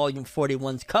Berserk Volume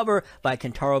 41's cover by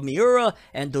Kentaro Miura,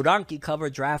 and Duranki cover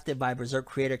drafted by Berserk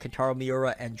creator Kentaro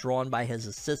Miura and drawn by his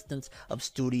assistants of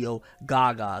Studio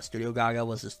Gaga. Studio Gaga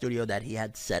was the studio that he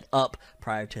had set up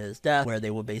prior to his death, where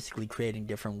they were basically creating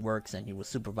different works and he was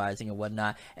supervising and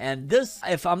whatnot. And this,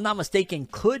 if I'm not mistaken,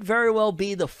 could very well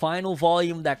be the final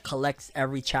volume that collects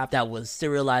every chapter that was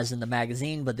serialized in the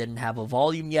magazine but didn't have a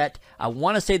volume yet. I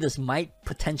want to say this might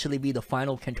potentially be the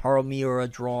final Kentaro Miura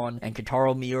drawn and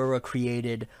Kentaro Miura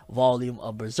created volume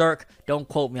of Berserk. Don't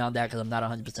quote me on that because I'm not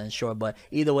 100% sure, but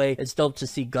either way, it's dope to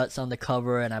see Guts on the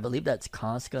cover, and I believe that's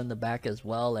Kansuka in the back as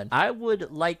well. And I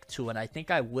would like to, and I think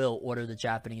I will, order the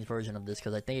Japanese version of this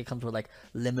because I think it comes with like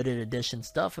limited edition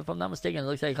stuff. If I'm not mistaken, it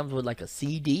looks like it comes with like a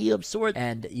CD of sort,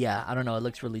 and yeah, I don't know, it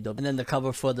looks really dope. And then the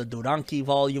cover for the Duranki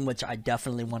volume, which I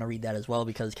definitely want to read that as well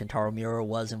because Kentaro Miura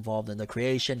was involved in the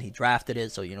creation. He drafted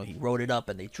it, so he wrote it it up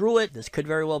and they drew it. This could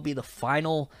very well be the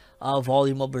final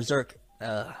volume of Berserk.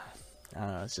 I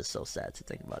don't know, it's just so sad to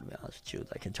think about, to be honest with you.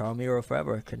 Like, Kentaro Miura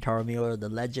forever. Kentaro Miura, the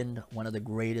legend, one of the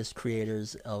greatest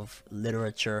creators of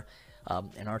literature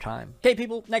in our time. Okay,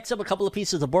 people, next up, a couple of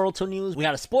pieces of Boruto news. We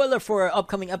got a spoiler for our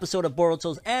upcoming episode of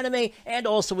Boruto's anime, and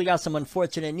also we got some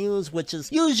unfortunate news, which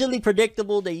is usually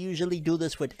predictable. They usually do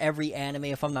this with every anime,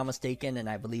 if I'm not mistaken, and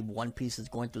I believe One Piece is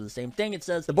going through the same thing. It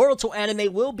says, the Boruto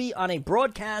anime will be on a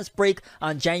broadcast break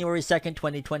on January 2nd,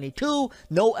 2022.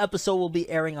 No episode will be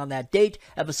airing on that date.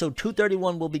 Episode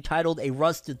 231 will be titled A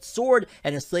Rusted Sword,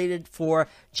 and is slated for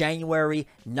January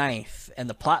 9th. And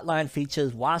the plotline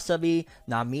features Wasabi,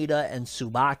 Namida, and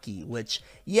Tsubaki, which,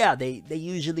 yeah, they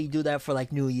usually do that for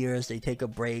like New Year's. They take a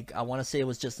break. I want to say it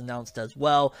was just announced as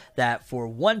well that for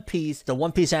One Piece, the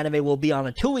One Piece anime will be on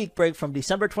a 2-week break from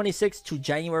December 26th to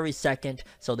January 2nd,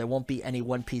 so there won't be any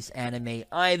One Piece anime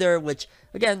either, which,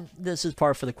 again, this is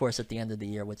par for the course at the end of the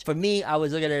year, which for me, I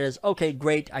was looking at it as, okay,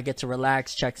 great, I get to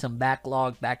relax, check some back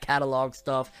catalog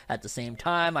stuff at the same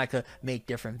time. I could make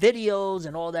different videos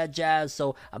and all that jazz,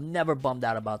 so I'm never bummed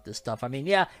out about this stuff. I mean,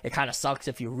 yeah, it kind of sucks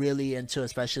if you're really into,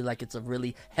 especially like it's a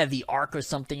really heavy arc or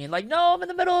something, and like, no, I'm in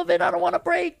the middle of it, I don't want to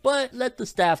break, but let the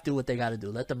staff do what they gotta do,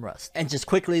 let them rest. And just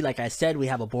quickly, like I said, we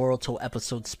have a Boruto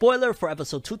episode spoiler for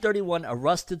episode 231, A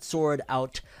Rusted Sword,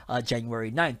 out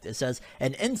January 9th. It says,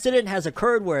 an incident has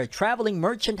occurred where a traveling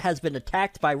merchant has been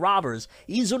attacked by robbers.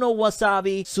 Izuno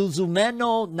Wasabi,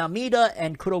 Suzumeno Namida,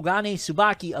 and Kurogane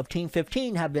Tsubaki of Team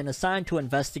 15 have been assigned to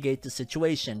investigate the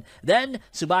situation. Then,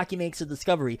 Tsubaki makes a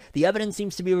discovery. The evidence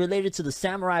seems to be related to the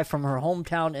samurai from her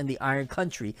hometown in the Iron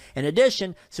Country. In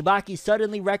addition, Tsubaki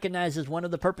suddenly recognizes one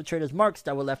of the perpetrator's marks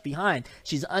that were left behind.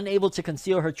 She's unable to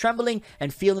conceal her trembling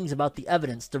and feelings about the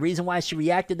evidence. The reason why she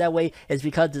reacted that way is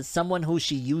because it's someone who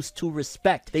she used to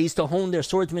respect. They used to hone their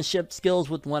swordsmanship skills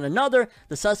with one another.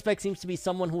 The suspect seems to be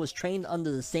someone who was trained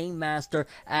under the same master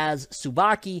as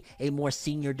Tsubaki, a more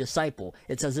senior disciple.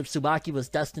 It's as if Tsubaki was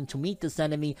destined to meet this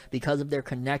enemy because of their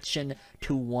connection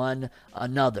to one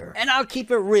another. And I'll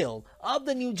keep it real. Of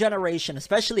the new generation,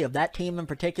 especially of that team in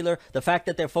particular, the fact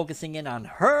that they're focusing in on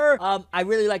her, I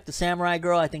really like the samurai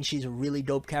girl. I think she's a really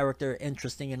dope character,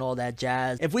 interesting and all that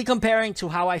jazz. If we comparing to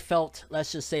how I felt,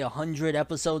 let's just say 100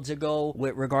 episodes ago,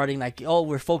 regarding like, oh,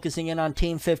 we're focusing in on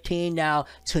Team 15 now,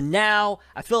 to now,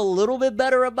 I feel a little bit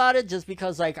better about it, just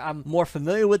because like I'm more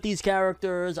familiar with these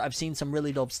characters. I've seen some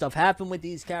really dope stuff happen with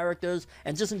these characters,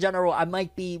 and just in general, I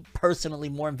might be personally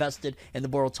more invested in the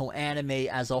Boruto anime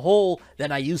as a whole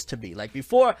than I used to be. Like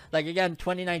before, like again,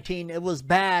 2019, it was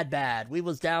bad. We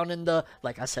was down in the,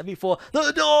 like I said before,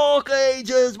 the dark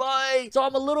ages, right? So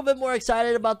I'm a little bit more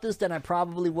excited about this than I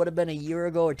probably would have been a year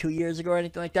ago or 2 years ago or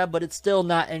anything like that, but it's still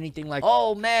not anything like,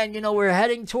 oh man, you know, we're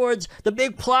heading towards the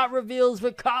big plot reveals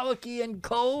with Kawaki and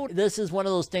Code. This is one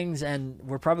of those things, and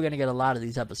we're probably going to get a lot of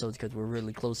these episodes because we're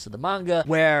really close to the manga,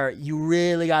 where you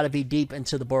really got to be deep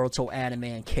into the Boruto anime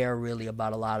and care really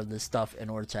about a lot of this stuff in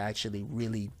order to actually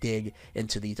really dig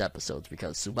into these episodes,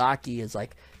 because Tsubaki is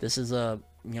like, this is a,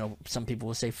 you know, some people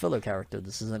will say filler character.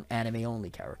 This is an anime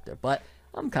only character, but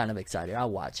I'm kind of excited.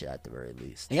 I'll watch it at the very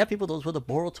least. And yeah, people, those were the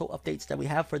Boruto updates that we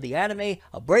have for the anime,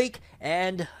 a break,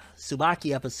 and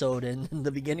Tsubaki episode in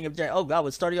the beginning of January. Oh god,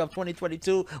 we're starting off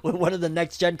 2022 with one of the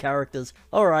next gen characters.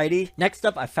 Alrighty. Next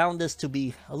up, I found this to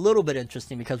be a little bit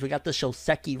interesting because we got the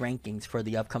Shoseki rankings for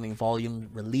the upcoming volume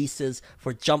releases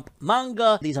for Jump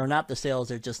manga. These are not the sales,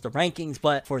 they're just the rankings,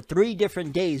 but for 3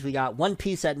 different days, we got One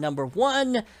Piece at number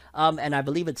 1, and I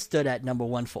believe it stood at number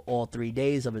 1 for all 3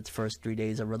 days of its first 3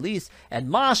 days of release,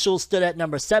 and Marshall stood at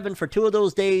number 7 for 2 of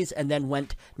those days, and then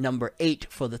went number 8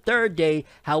 for the 3rd day.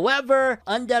 However,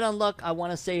 Undead Unluck, I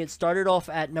want to say it started off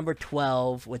at number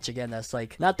 12, which again, that's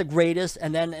like not the greatest,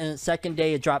 and then in its 2nd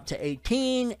day, it dropped to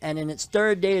 18, and in its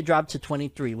 3rd day, it dropped to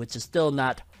 23, which is still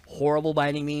not horrible by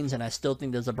any means, and I still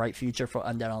think there's a bright future for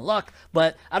Undead Unluck,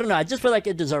 but I don't know, I just feel like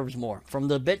it deserves more. From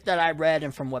the bit that I read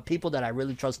and from what people that I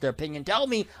really trust their opinion tell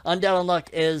me, Undead Unluck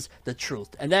is the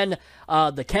truth. And then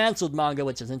the canceled manga,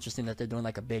 which is interesting that they're doing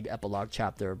like a big epilogue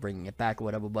chapter, bringing it back or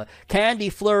whatever, but Candy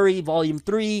Flurry Volume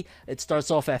 3, it starts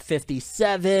off at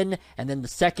 57, and then the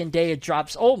 2nd day it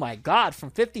drops, oh my god, from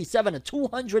 57 to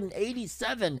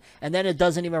 287, and then it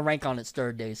doesn't even rank on its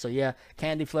 3rd day. So yeah,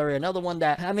 Candy Flurry, another one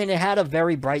that, I mean, it had a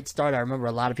very bright start. I remember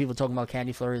a lot of people talking about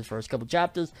Candy Flurry's first couple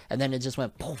chapters, and then it just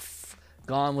went poof,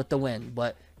 gone with the wind.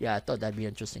 But yeah, I thought that'd be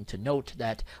interesting to note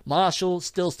that Marshall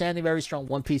still standing very strong.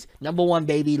 One Piece, #1,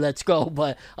 baby, let's go.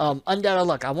 But Undead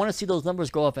Luck, I want to see those numbers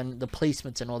go up and the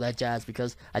placements and all that jazz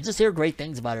because I just hear great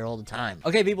things about it all the time.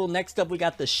 Okay, people, next up we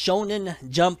got the Shonen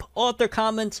Jump author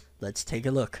comments. Let's take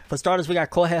a look. For starters, we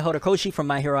got Kohei Horikoshi from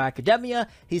My Hero Academia.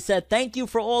 He said, "Thank you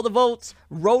for all the votes.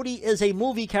 Rhodey is a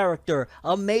movie character.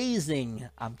 Amazing."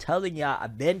 I'm telling ya,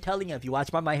 I've been telling ya, if you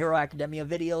watch my Hero Academia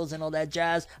videos and all that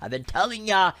jazz, I've been telling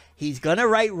ya, he's gonna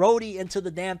write Rhodey into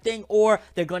the damn thing, or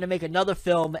they're gonna make another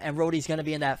film and Rhodey's gonna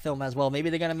be in that film as well.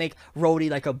 Maybe they're gonna make Rhodey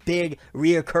like a big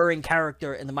reoccurring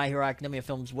character in the My Hero Academia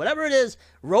films. Whatever it is,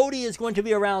 Rhodey is going to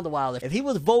be around a while. If he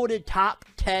was voted top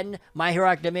 10 My Hero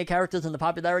Academia characters in the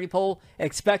popularity poll,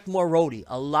 expect more Rhodey,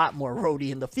 a lot more Rhodey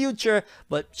in the future.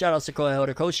 But shout out to Kohei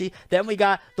Horikoshi. Then we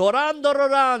got Doran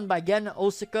Dororan by Gen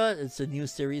Osaka. It's a new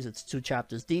series, it's 2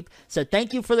 chapters deep. Said,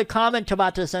 "Thank you for the comment,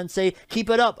 Tabata Sensei. Keep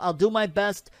it up, I'll do my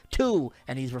best too."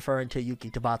 And he's referring to Yuki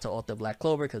Tabata, author of Black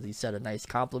Clover, because he said a nice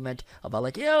compliment about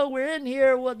like, yo, we're in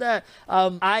here, what that.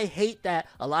 I hate that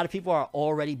a lot of people are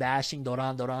already bashing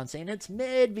Doran Doran, saying it's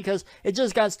mid because it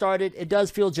just got started. It does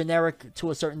feel generic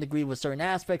to a certain degree with certain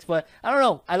aspects, but I don't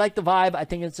know, I like the vibe. I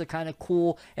think it's a kind of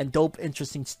cool and dope,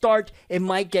 interesting start. It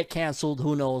might get canceled,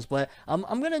 who knows, but I'm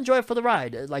gonna enjoy it for the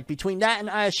ride. Like between that and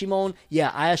Ayashimon,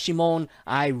 yeah, Ayashimon,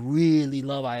 I really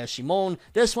love Ayashimon.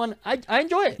 This one, I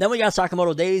enjoy it. Then we got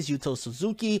Sakamoto Days, Yuto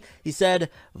Suzuki. He said,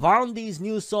 "Varundi's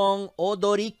new song,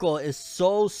 Odoriko, is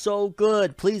so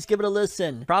good. Please give it a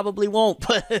listen." Probably won't,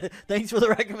 but thanks for the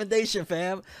recommendation,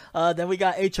 fam. Then we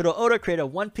got Eiichiro Oda, creator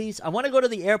of One Piece. "I want to go to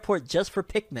the airport just for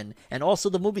Pikmin, and also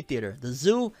the movie theater, the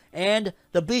zoo, and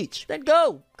the beach." Then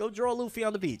go draw Luffy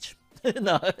on the beach.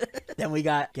 No. Then we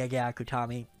got Gege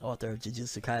Akutami, author of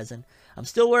Jujutsu Kaisen. "I'm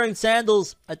still wearing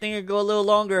sandals. I think I go a little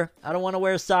longer. I don't want to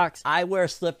wear socks. I wear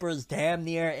slippers damn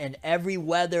near in every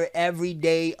weather, every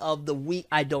day of the week.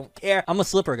 I don't care. I'm a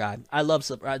slipper guy. I love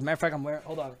slippers. As a matter of fact, I'm wearing,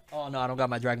 hold on. Oh no, I don't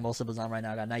got my Dragon Ball slippers on right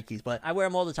now. I got Nikes, but I wear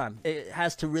them all the time. It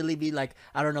has to really be like,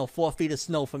 I don't know, 4 feet of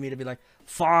snow for me to be like,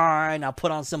 fine, I'll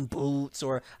put on some boots,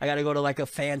 or I gotta go to like a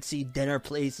fancy dinner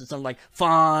place or something, like,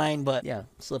 fine. But yeah,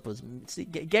 slippers. See,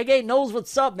 Gege knows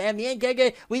what's up, man. Me and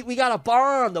Gege, we got a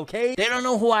bond, okay? They don't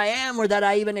know who I am or that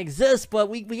I even exist, but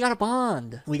we got a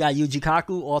bond. We got Yuji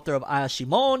Kaku, author of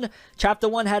Ayashimon. Chapter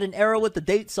 1 had an error with the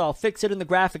date, so I'll fix it in the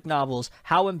graphic novels.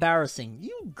 How embarrassing.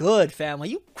 You good, family.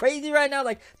 You crazy right now?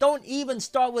 Like, don't even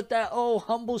start with that, oh,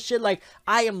 humble shit. Like,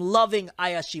 I am loving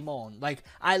Ayashimon. Like,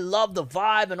 I love the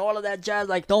vibe and all of that jazz.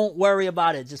 Like, don't worry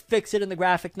about it. Just fix it in the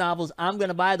graphic novels. I'm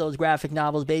gonna buy those graphic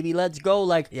novels, baby. Let's go.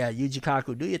 Like, yeah, Yuji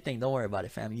Kaku, do your thing. Don't worry about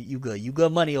it, fam. You good. You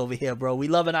good money over here, bro. We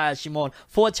loving Ayashimon.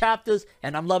 4 chapters,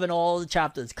 and I'm loving all the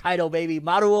chapters. Kaido, baby.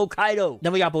 Maruo Kaido.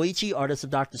 Then we got Boichi, artist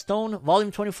of Dr. Stone.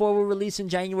 Volume 24 will release in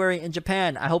January in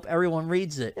Japan. I hope everyone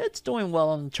reads it. It's doing well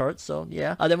on the charts, so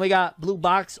yeah. Then we got Blue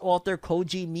Box author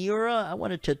Koji Miura. I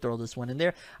wanted to throw this one in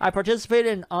there. "I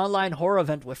participated in an online horror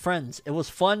event with friends. It was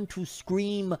fun to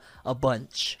scream a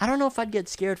bunch." I don't know if I'd get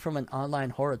scared from an online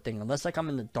horror thing, unless like I'm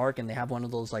in the dark and they have one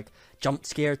of those like jump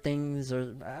scare things,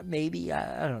 or maybe,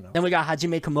 I don't know. Then we got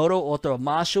Hajime Komodo, author of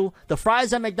Mashu. "The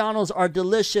fries at McDonald's are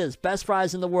delicious. Best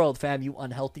fries in the world." Fam, you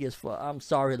unhealthy as fuck. I'm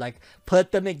sorry. Like,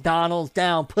 put the McDonald's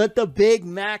down. Put the Big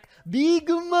Mac, Big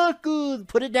Mac,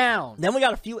 put it down. Then we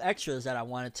got a few extras that I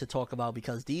wanted to talk about,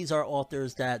 because these are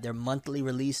authors that they're monthly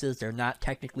releases. They're not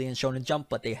technically in Shonen Jump,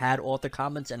 but they had author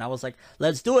comments, and I was like,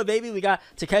 let's do it, baby. We got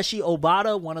Takeshi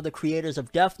Obata, one of the creators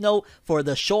of Death Note, for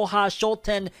the Shoha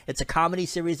Shoten. It's a comedy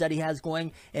series that he has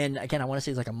going, and again, I want to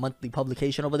say it's like a monthly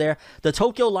publication over there. "The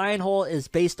Tokyo Lion Hall is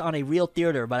based on a real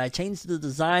theater, but I changed the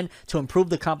design to improve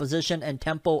the composition and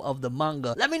tempo of the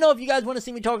manga." Let me know if you guys want to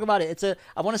see me talk about it.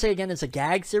 I want to say again, it's a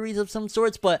gag series of some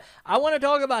sorts, but I want to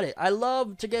talk about it. I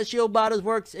love Takeshi Obata's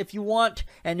works. If you want,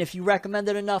 and if you recommend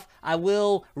it enough, I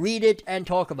will read it and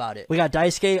talk about it. We got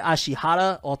Daisuke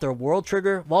Ashihara, author of World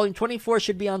Trigger. Volume 24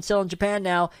 should be on sale in Japan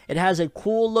now. It has a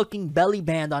cool looking belly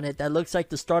band on it that looks like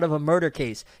the start of a murder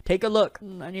case. Take a look.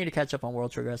 I need to catch up on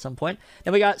World Trigger at some point.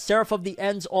 Then we got Seraph of the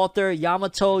End's author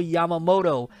Yamato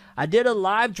Yamamoto. "I did a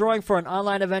live drawing for an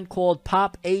online event called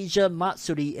Pop Asia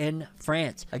Matsuri in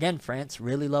France." Again, France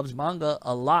really loves manga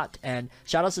a lot, and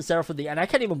shout out to Seraph of the End. I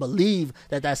can't even believe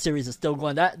that series is still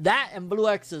going. That and Blue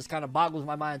X's kind of boggles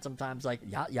my mind sometimes. Like,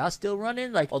 y'all still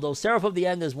running? Like, although Seraph of the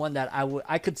End is one that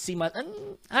I could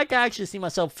actually see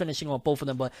myself finishing on both of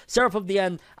them, but Seraph of the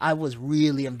End, I was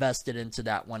really invested into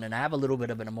that one, and I have a little bit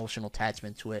of an emotional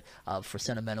attachment to it for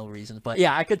sentimental reasons. But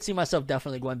yeah, I could see myself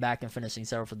definitely going back and finishing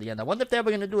Seraph of the End. I wonder if they're ever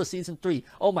going to do a season 3.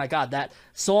 Oh my god, that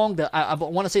song, I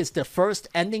want to say it's the first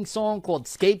ending song called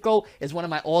Scapegoat, is one of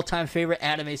my all-time favorite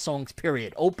anime songs,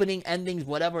 period. Opening, endings,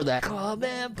 whatever that. Come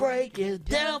and break it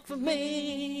down for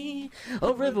me,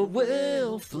 a river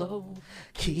will flow.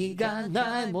 Kiga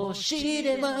mo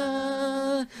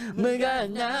shirema, muga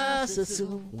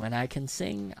nasasu. When I can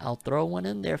sing, I'll throw one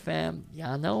in there, fam.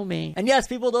 Y'all know me. And yes,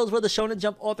 people, those were the Shonen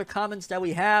Jump author comments that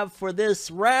we have for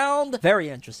this round. Very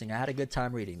interesting. I had a good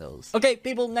time reading those. Okay,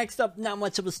 people, next up, not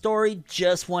much of a story.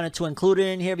 Just wanted to include it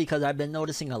in here because I've been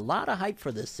noticing a lot of hype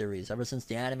for this series ever since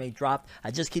the anime dropped.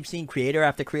 I just keep seeing creator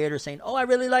after creator saying, oh, I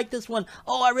really like this one.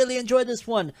 Oh, I really enjoyed this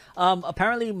one.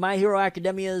 Apparently, My Hero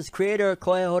Academia's creator,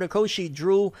 Koei Horikoshi,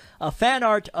 drew a fan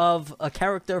art of a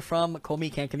character from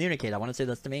Komi Can't Communicate. I want to say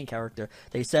that's the main character.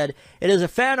 They said, it is a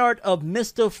fan art of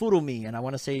Mr. Furumi, and I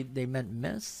want to say they meant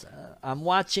Miss. I'm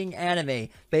watching anime.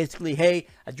 Basically, hey,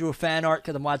 I drew a fan art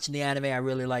because I'm watching the anime. I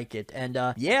really like it. And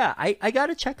yeah, I got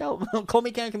to check out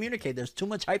Komi Can't Communicate. There's too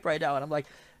much hype right now, and I'm like,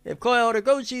 if Koei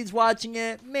Horikoshi's watching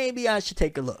it, maybe I should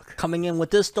take a look. Coming in with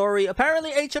this story,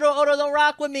 apparently Eiichiro Oda don't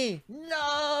rock with me.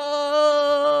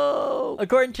 No!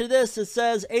 According to this, it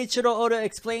says Eiichiro Oda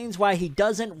explains why he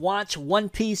doesn't watch One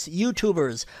Piece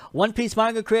YouTubers. One Piece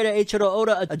manga creator Eiichiro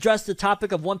Oda addressed the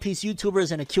topic of One Piece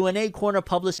YouTubers in a Q&A corner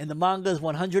published in the manga's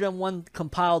 101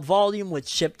 compiled volume, which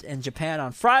shipped in Japan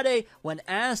on Friday. When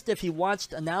asked if he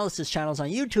watched analysis channels on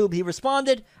YouTube, he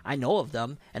responded, I know of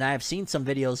them, and I have seen some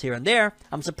videos here and there.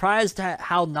 I'm surprised at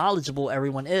how knowledgeable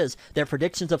everyone is. Their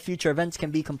predictions of future events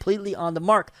can be completely on the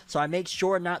mark, so I make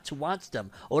sure not to watch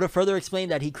them. Oda further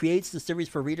explained that he creates the series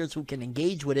for readers who can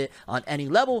engage with it on any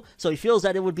level, so he feels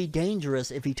that it would be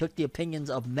dangerous if he took the opinions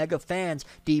of mega fans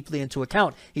deeply into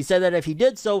account. He said that if he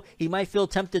did so, he might feel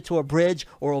tempted to abridge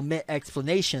or omit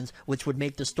explanations, which would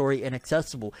make the story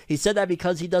inaccessible. He said that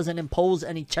because he doesn't impose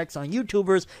any checks on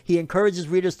YouTubers, he encourages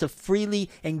readers to freely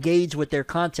engage with their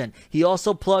content. He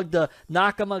also plugged the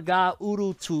Nakama ga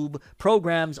UruTube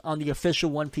programs on the official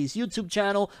One Piece YouTube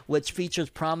channel, which features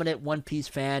prominent One Piece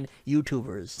fan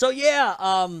YouTubers. So yeah,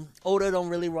 Oda don't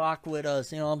really rock with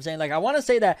us, you know what I'm saying? Like, I want to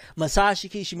say that Masashi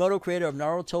Kishimoto, creator of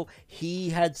Naruto, he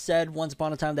had said once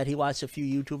upon a time that he watched a few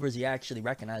YouTubers. He actually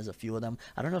recognized a few of them.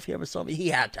 I don't know if he ever saw me. He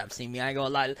had to have seen me. I ain't gonna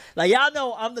lie. Like, y'all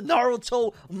know I'm the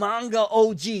Naruto manga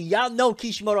OG. Y'all know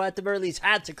Kishimoto at the very least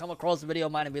had to come across the video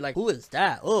of mine and be like, who is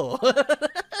that? Oh.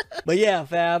 But yeah,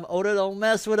 fam, Oda don't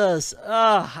mess with us.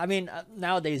 I mean,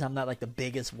 nowadays I'm not like the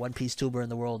biggest One Piece tuber in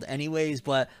the world anyways,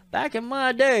 but back in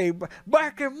my day,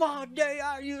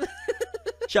 are you?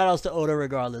 Shoutouts to Oda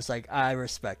regardless. Like, I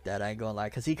respect that. I ain't gonna lie,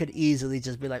 because he could easily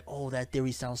just be like, oh, that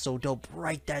theory sounds so dope.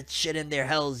 Write that shit in there.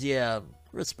 Hells yeah.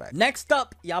 Respect. Next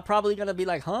up, y'all probably gonna be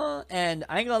like, huh? And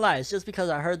I ain't gonna lie, it's just because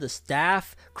I heard the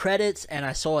staff credits and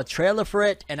I saw a trailer for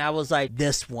it and I was like,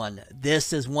 this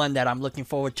is one that I'm looking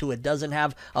forward to. It doesn't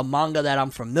have a manga that I'm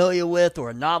familiar with or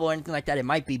a novel or anything like that. It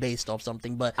might be based off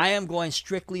something, but I am going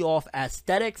strictly off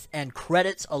aesthetics and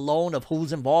credits alone of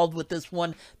who's involved with this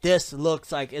one. This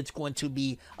looks like it's going to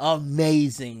be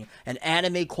amazing. An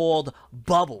anime called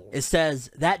Bubble. It says,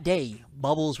 that day,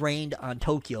 Bubbles reigned on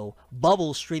Tokyo.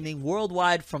 Bubble streaming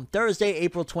worldwide from Thursday,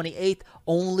 April 28th,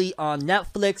 only on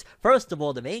Netflix. First of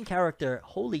all, the main character,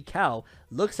 holy cow,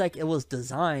 looks like it was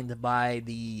designed by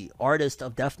the artist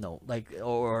of Death Note, like,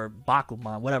 or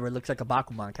Bakuman, whatever. It looks like a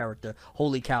Bakuman character.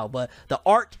 Holy cow. But the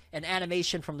art and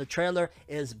animation from the trailer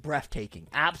is breathtaking.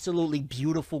 Absolutely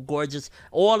beautiful, gorgeous.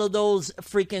 All of those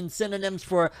freaking synonyms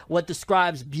for what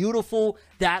describes beautiful,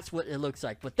 that's what it looks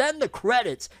like. But then the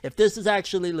credits, if this is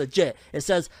actually legit, it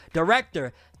says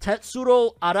director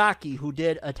Tetsuro Araki, who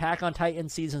did Attack on Titan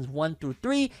seasons 1 through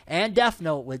 3 and Death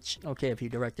Note, which, okay, if he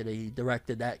directed it, he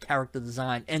directed that character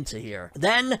design into here.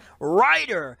 Then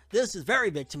writer, this is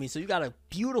very big to me. So you got a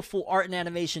beautiful art and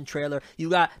animation trailer. You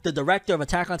got the director of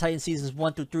Attack on Titan seasons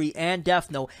 1 through 3 and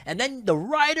Death Note. And then the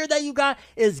writer that you got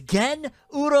is Gen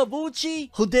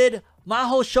Urobuchi, who did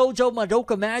Maho Shoujo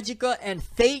Madoka Magica and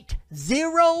Fate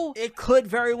Zero. It could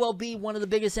very well be one of the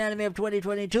biggest anime of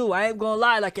 2022. I ain't gonna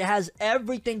lie, like, it has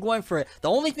everything going for it. The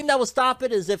only thing that will stop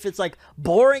it is if it's like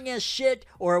boring as shit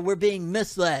or we're being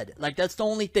misled. Like, that's the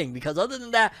only thing, because other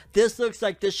than that, this looks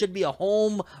like this should be a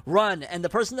home run. And the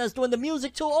person that's doing the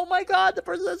music too, oh my god, the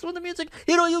person that's doing the music,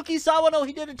 Hiroyuki Sawano,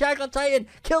 he did Attack on Titan,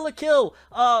 Kill la Kill,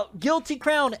 Guilty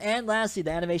Crown, and lastly,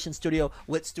 the animation studio,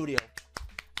 Wit Studio.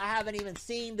 I haven't even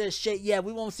seen this shit yet.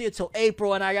 We won't see it till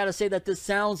April, and I gotta say that this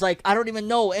sounds like, I don't even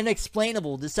know,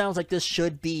 inexplainable. This sounds like this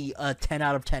should be a 10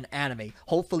 out of 10 anime.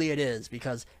 Hopefully it is,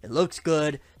 because it looks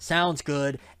good, sounds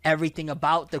good, everything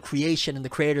about the creation and the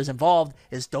creators involved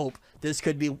is dope. this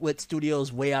could be Wit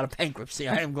Studios way out of bankruptcy.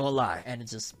 I am gonna lie. And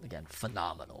it's just, again,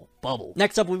 phenomenal. Bubble.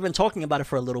 Next up, we've been talking about it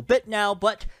for a little bit now,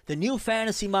 but the new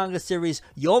fantasy manga series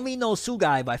Yomi no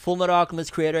Sugai by Fullmetal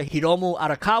Alchemist creator Hiromu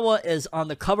Arakawa is on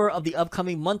the cover of the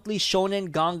upcoming monthly Shonen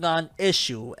Gangan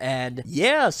issue. And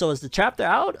yeah, so is the chapter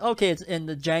out? Okay, it's in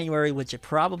the January, which it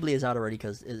probably is out already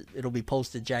because it'll be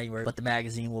posted January, but the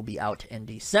magazine will be out in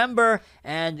December.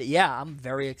 And yeah, I'm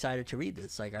very excited to read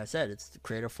this. Like I said, it's the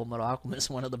creator of Fullmetal Alchemist,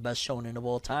 one of the best shonen of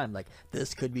all time. Like,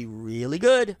 this could be really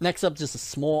good. Next up, just a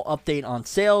small update on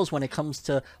sales when it comes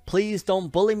to Please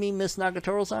Don't Bully Me, Miss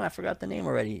Nagatoro-san. I forgot the name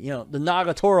already. You know, the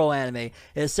Nagatoro anime.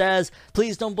 It says,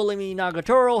 Please Don't Bully Me,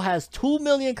 Nagatoro has 2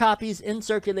 million copies in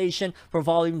circulation for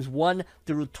volumes 1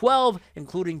 through 12,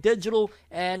 including digital,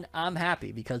 and I'm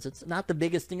happy because it's not the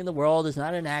biggest thing in the world. It's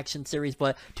not an action series,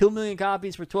 but 2 million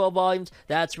copies for 12 volumes,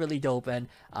 that's really dope, and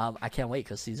I can't wait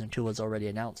because season 2 was already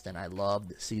announced, and I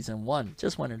loved season 1.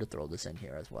 Just wanted to throw this in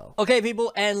here as well. Okay,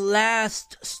 people, and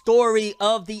last story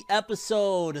of the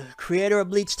episode. Creator of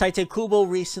Bleach, Tite Kubo,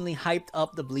 recently hyped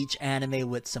up the Bleach anime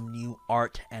with some new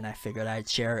art, and I figured I'd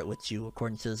share it with you.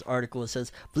 According to this article, it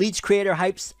says, Bleach creator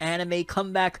hypes anime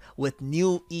comeback with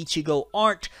new Ichigo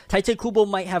art. Tite Kubo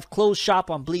might have closed shop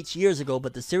on Bleach years ago,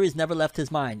 but the series never left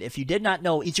his mind. If you did not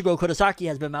know, Ichigo Kurosaki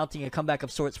has been mounting a comeback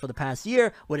of sorts for the past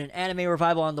year, with an anime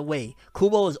revival on the way.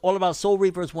 Kubo is all about Soul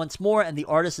Reapers once more, and the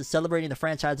artist is celebrating the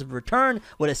franchise's return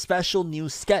with a special new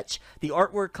sketch. The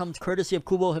artwork comes courtesy of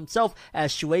Kubo himself,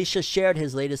 as Shueisha shared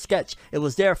his latest sketch. It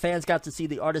was there fans got to see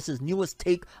the artist's newest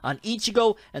take on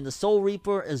Ichigo, and the Soul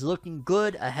Reaper is looking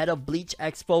good ahead of Bleach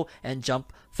Expo and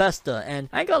Jump Festa. And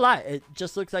I ain't gonna lie, it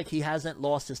just looks like he hasn't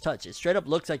lost his touch. It straight up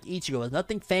looks like Ichigo. It's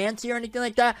nothing fancy or anything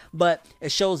like that, but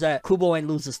it shows that Kubo ain't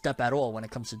lose a step at all when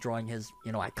it comes to drawing his,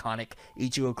 you know, iconic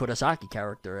Ichigo Kurosaki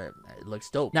character. It looks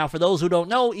dope. Now, for those who don't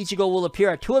know, Ichigo will appear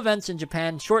at 2 events in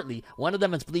Japan shortly. One of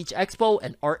them is Bleach Expo,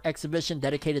 an art exhibition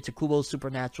dedicated to Kubo's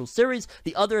Supernatural series.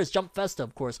 The other is Jump Festa,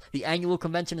 of course. The annual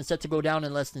convention is set to go down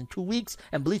in less than 2 weeks,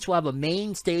 and Bleach will have a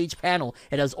main stage panel.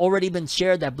 It has already been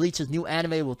shared that Bleach's new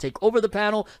anime will take over the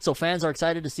panel, so fans are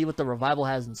excited to see what the revival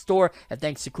has in store, and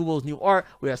thanks to Kubo's new art,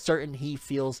 we are certain he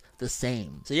feels the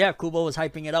same. So yeah, Kubo is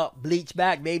hyping it up. Bleach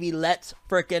back, baby. Let's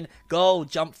freaking go.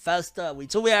 Jump Festa. We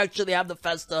actually have the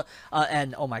Festa,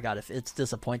 and oh my god, if it's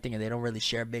disappointing and they don't really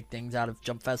share big things out of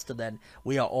Jump Festa, then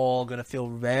we are all gonna feel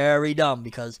very dumb,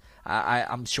 because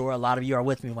I'm sure a lot of you are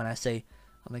with me when I say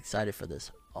I'm excited for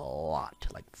this a lot.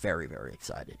 Like, very, very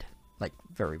excited. Like,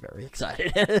 very, very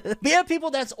excited. But yeah,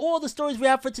 people, that's all the stories we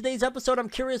have for today's episode. I'm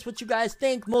curious what you guys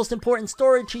think. Most important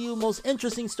story to you, most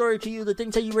interesting story to you, the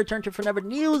things that you return to Forever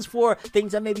News for,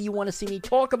 things that maybe you want to see me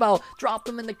talk about. Drop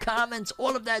them in the comments,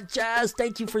 all of that jazz.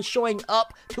 Thank you for showing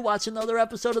up to watch another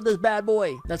episode of this bad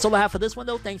boy. That's all I have for this one,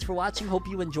 though. Thanks for watching. Hope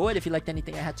you enjoyed. If you liked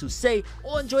anything I had to say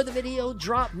or enjoyed the video,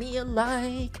 drop me a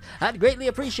like. I'd greatly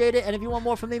appreciate it. And if you want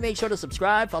more from me, make sure to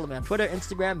subscribe. Follow me on Twitter,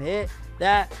 Instagram. Hit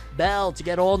that bell to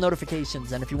get all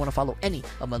notifications. And if you want to follow any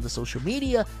of my other social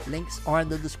media, links are in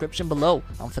the description below.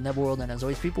 I'm FNebWorld, and as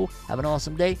always, people, have an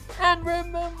awesome day. And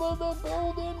remember the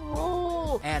golden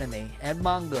rule: anime and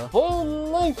manga for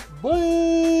life,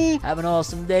 boy. Have an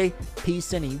awesome day.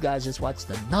 Peace in, and you guys just watched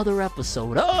another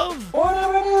episode of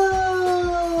Forever News.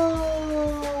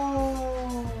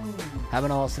 Have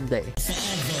an awesome day.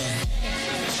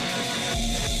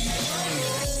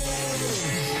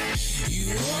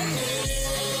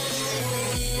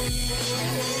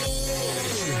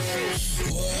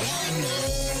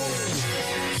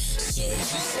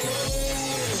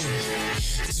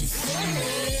 To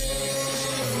find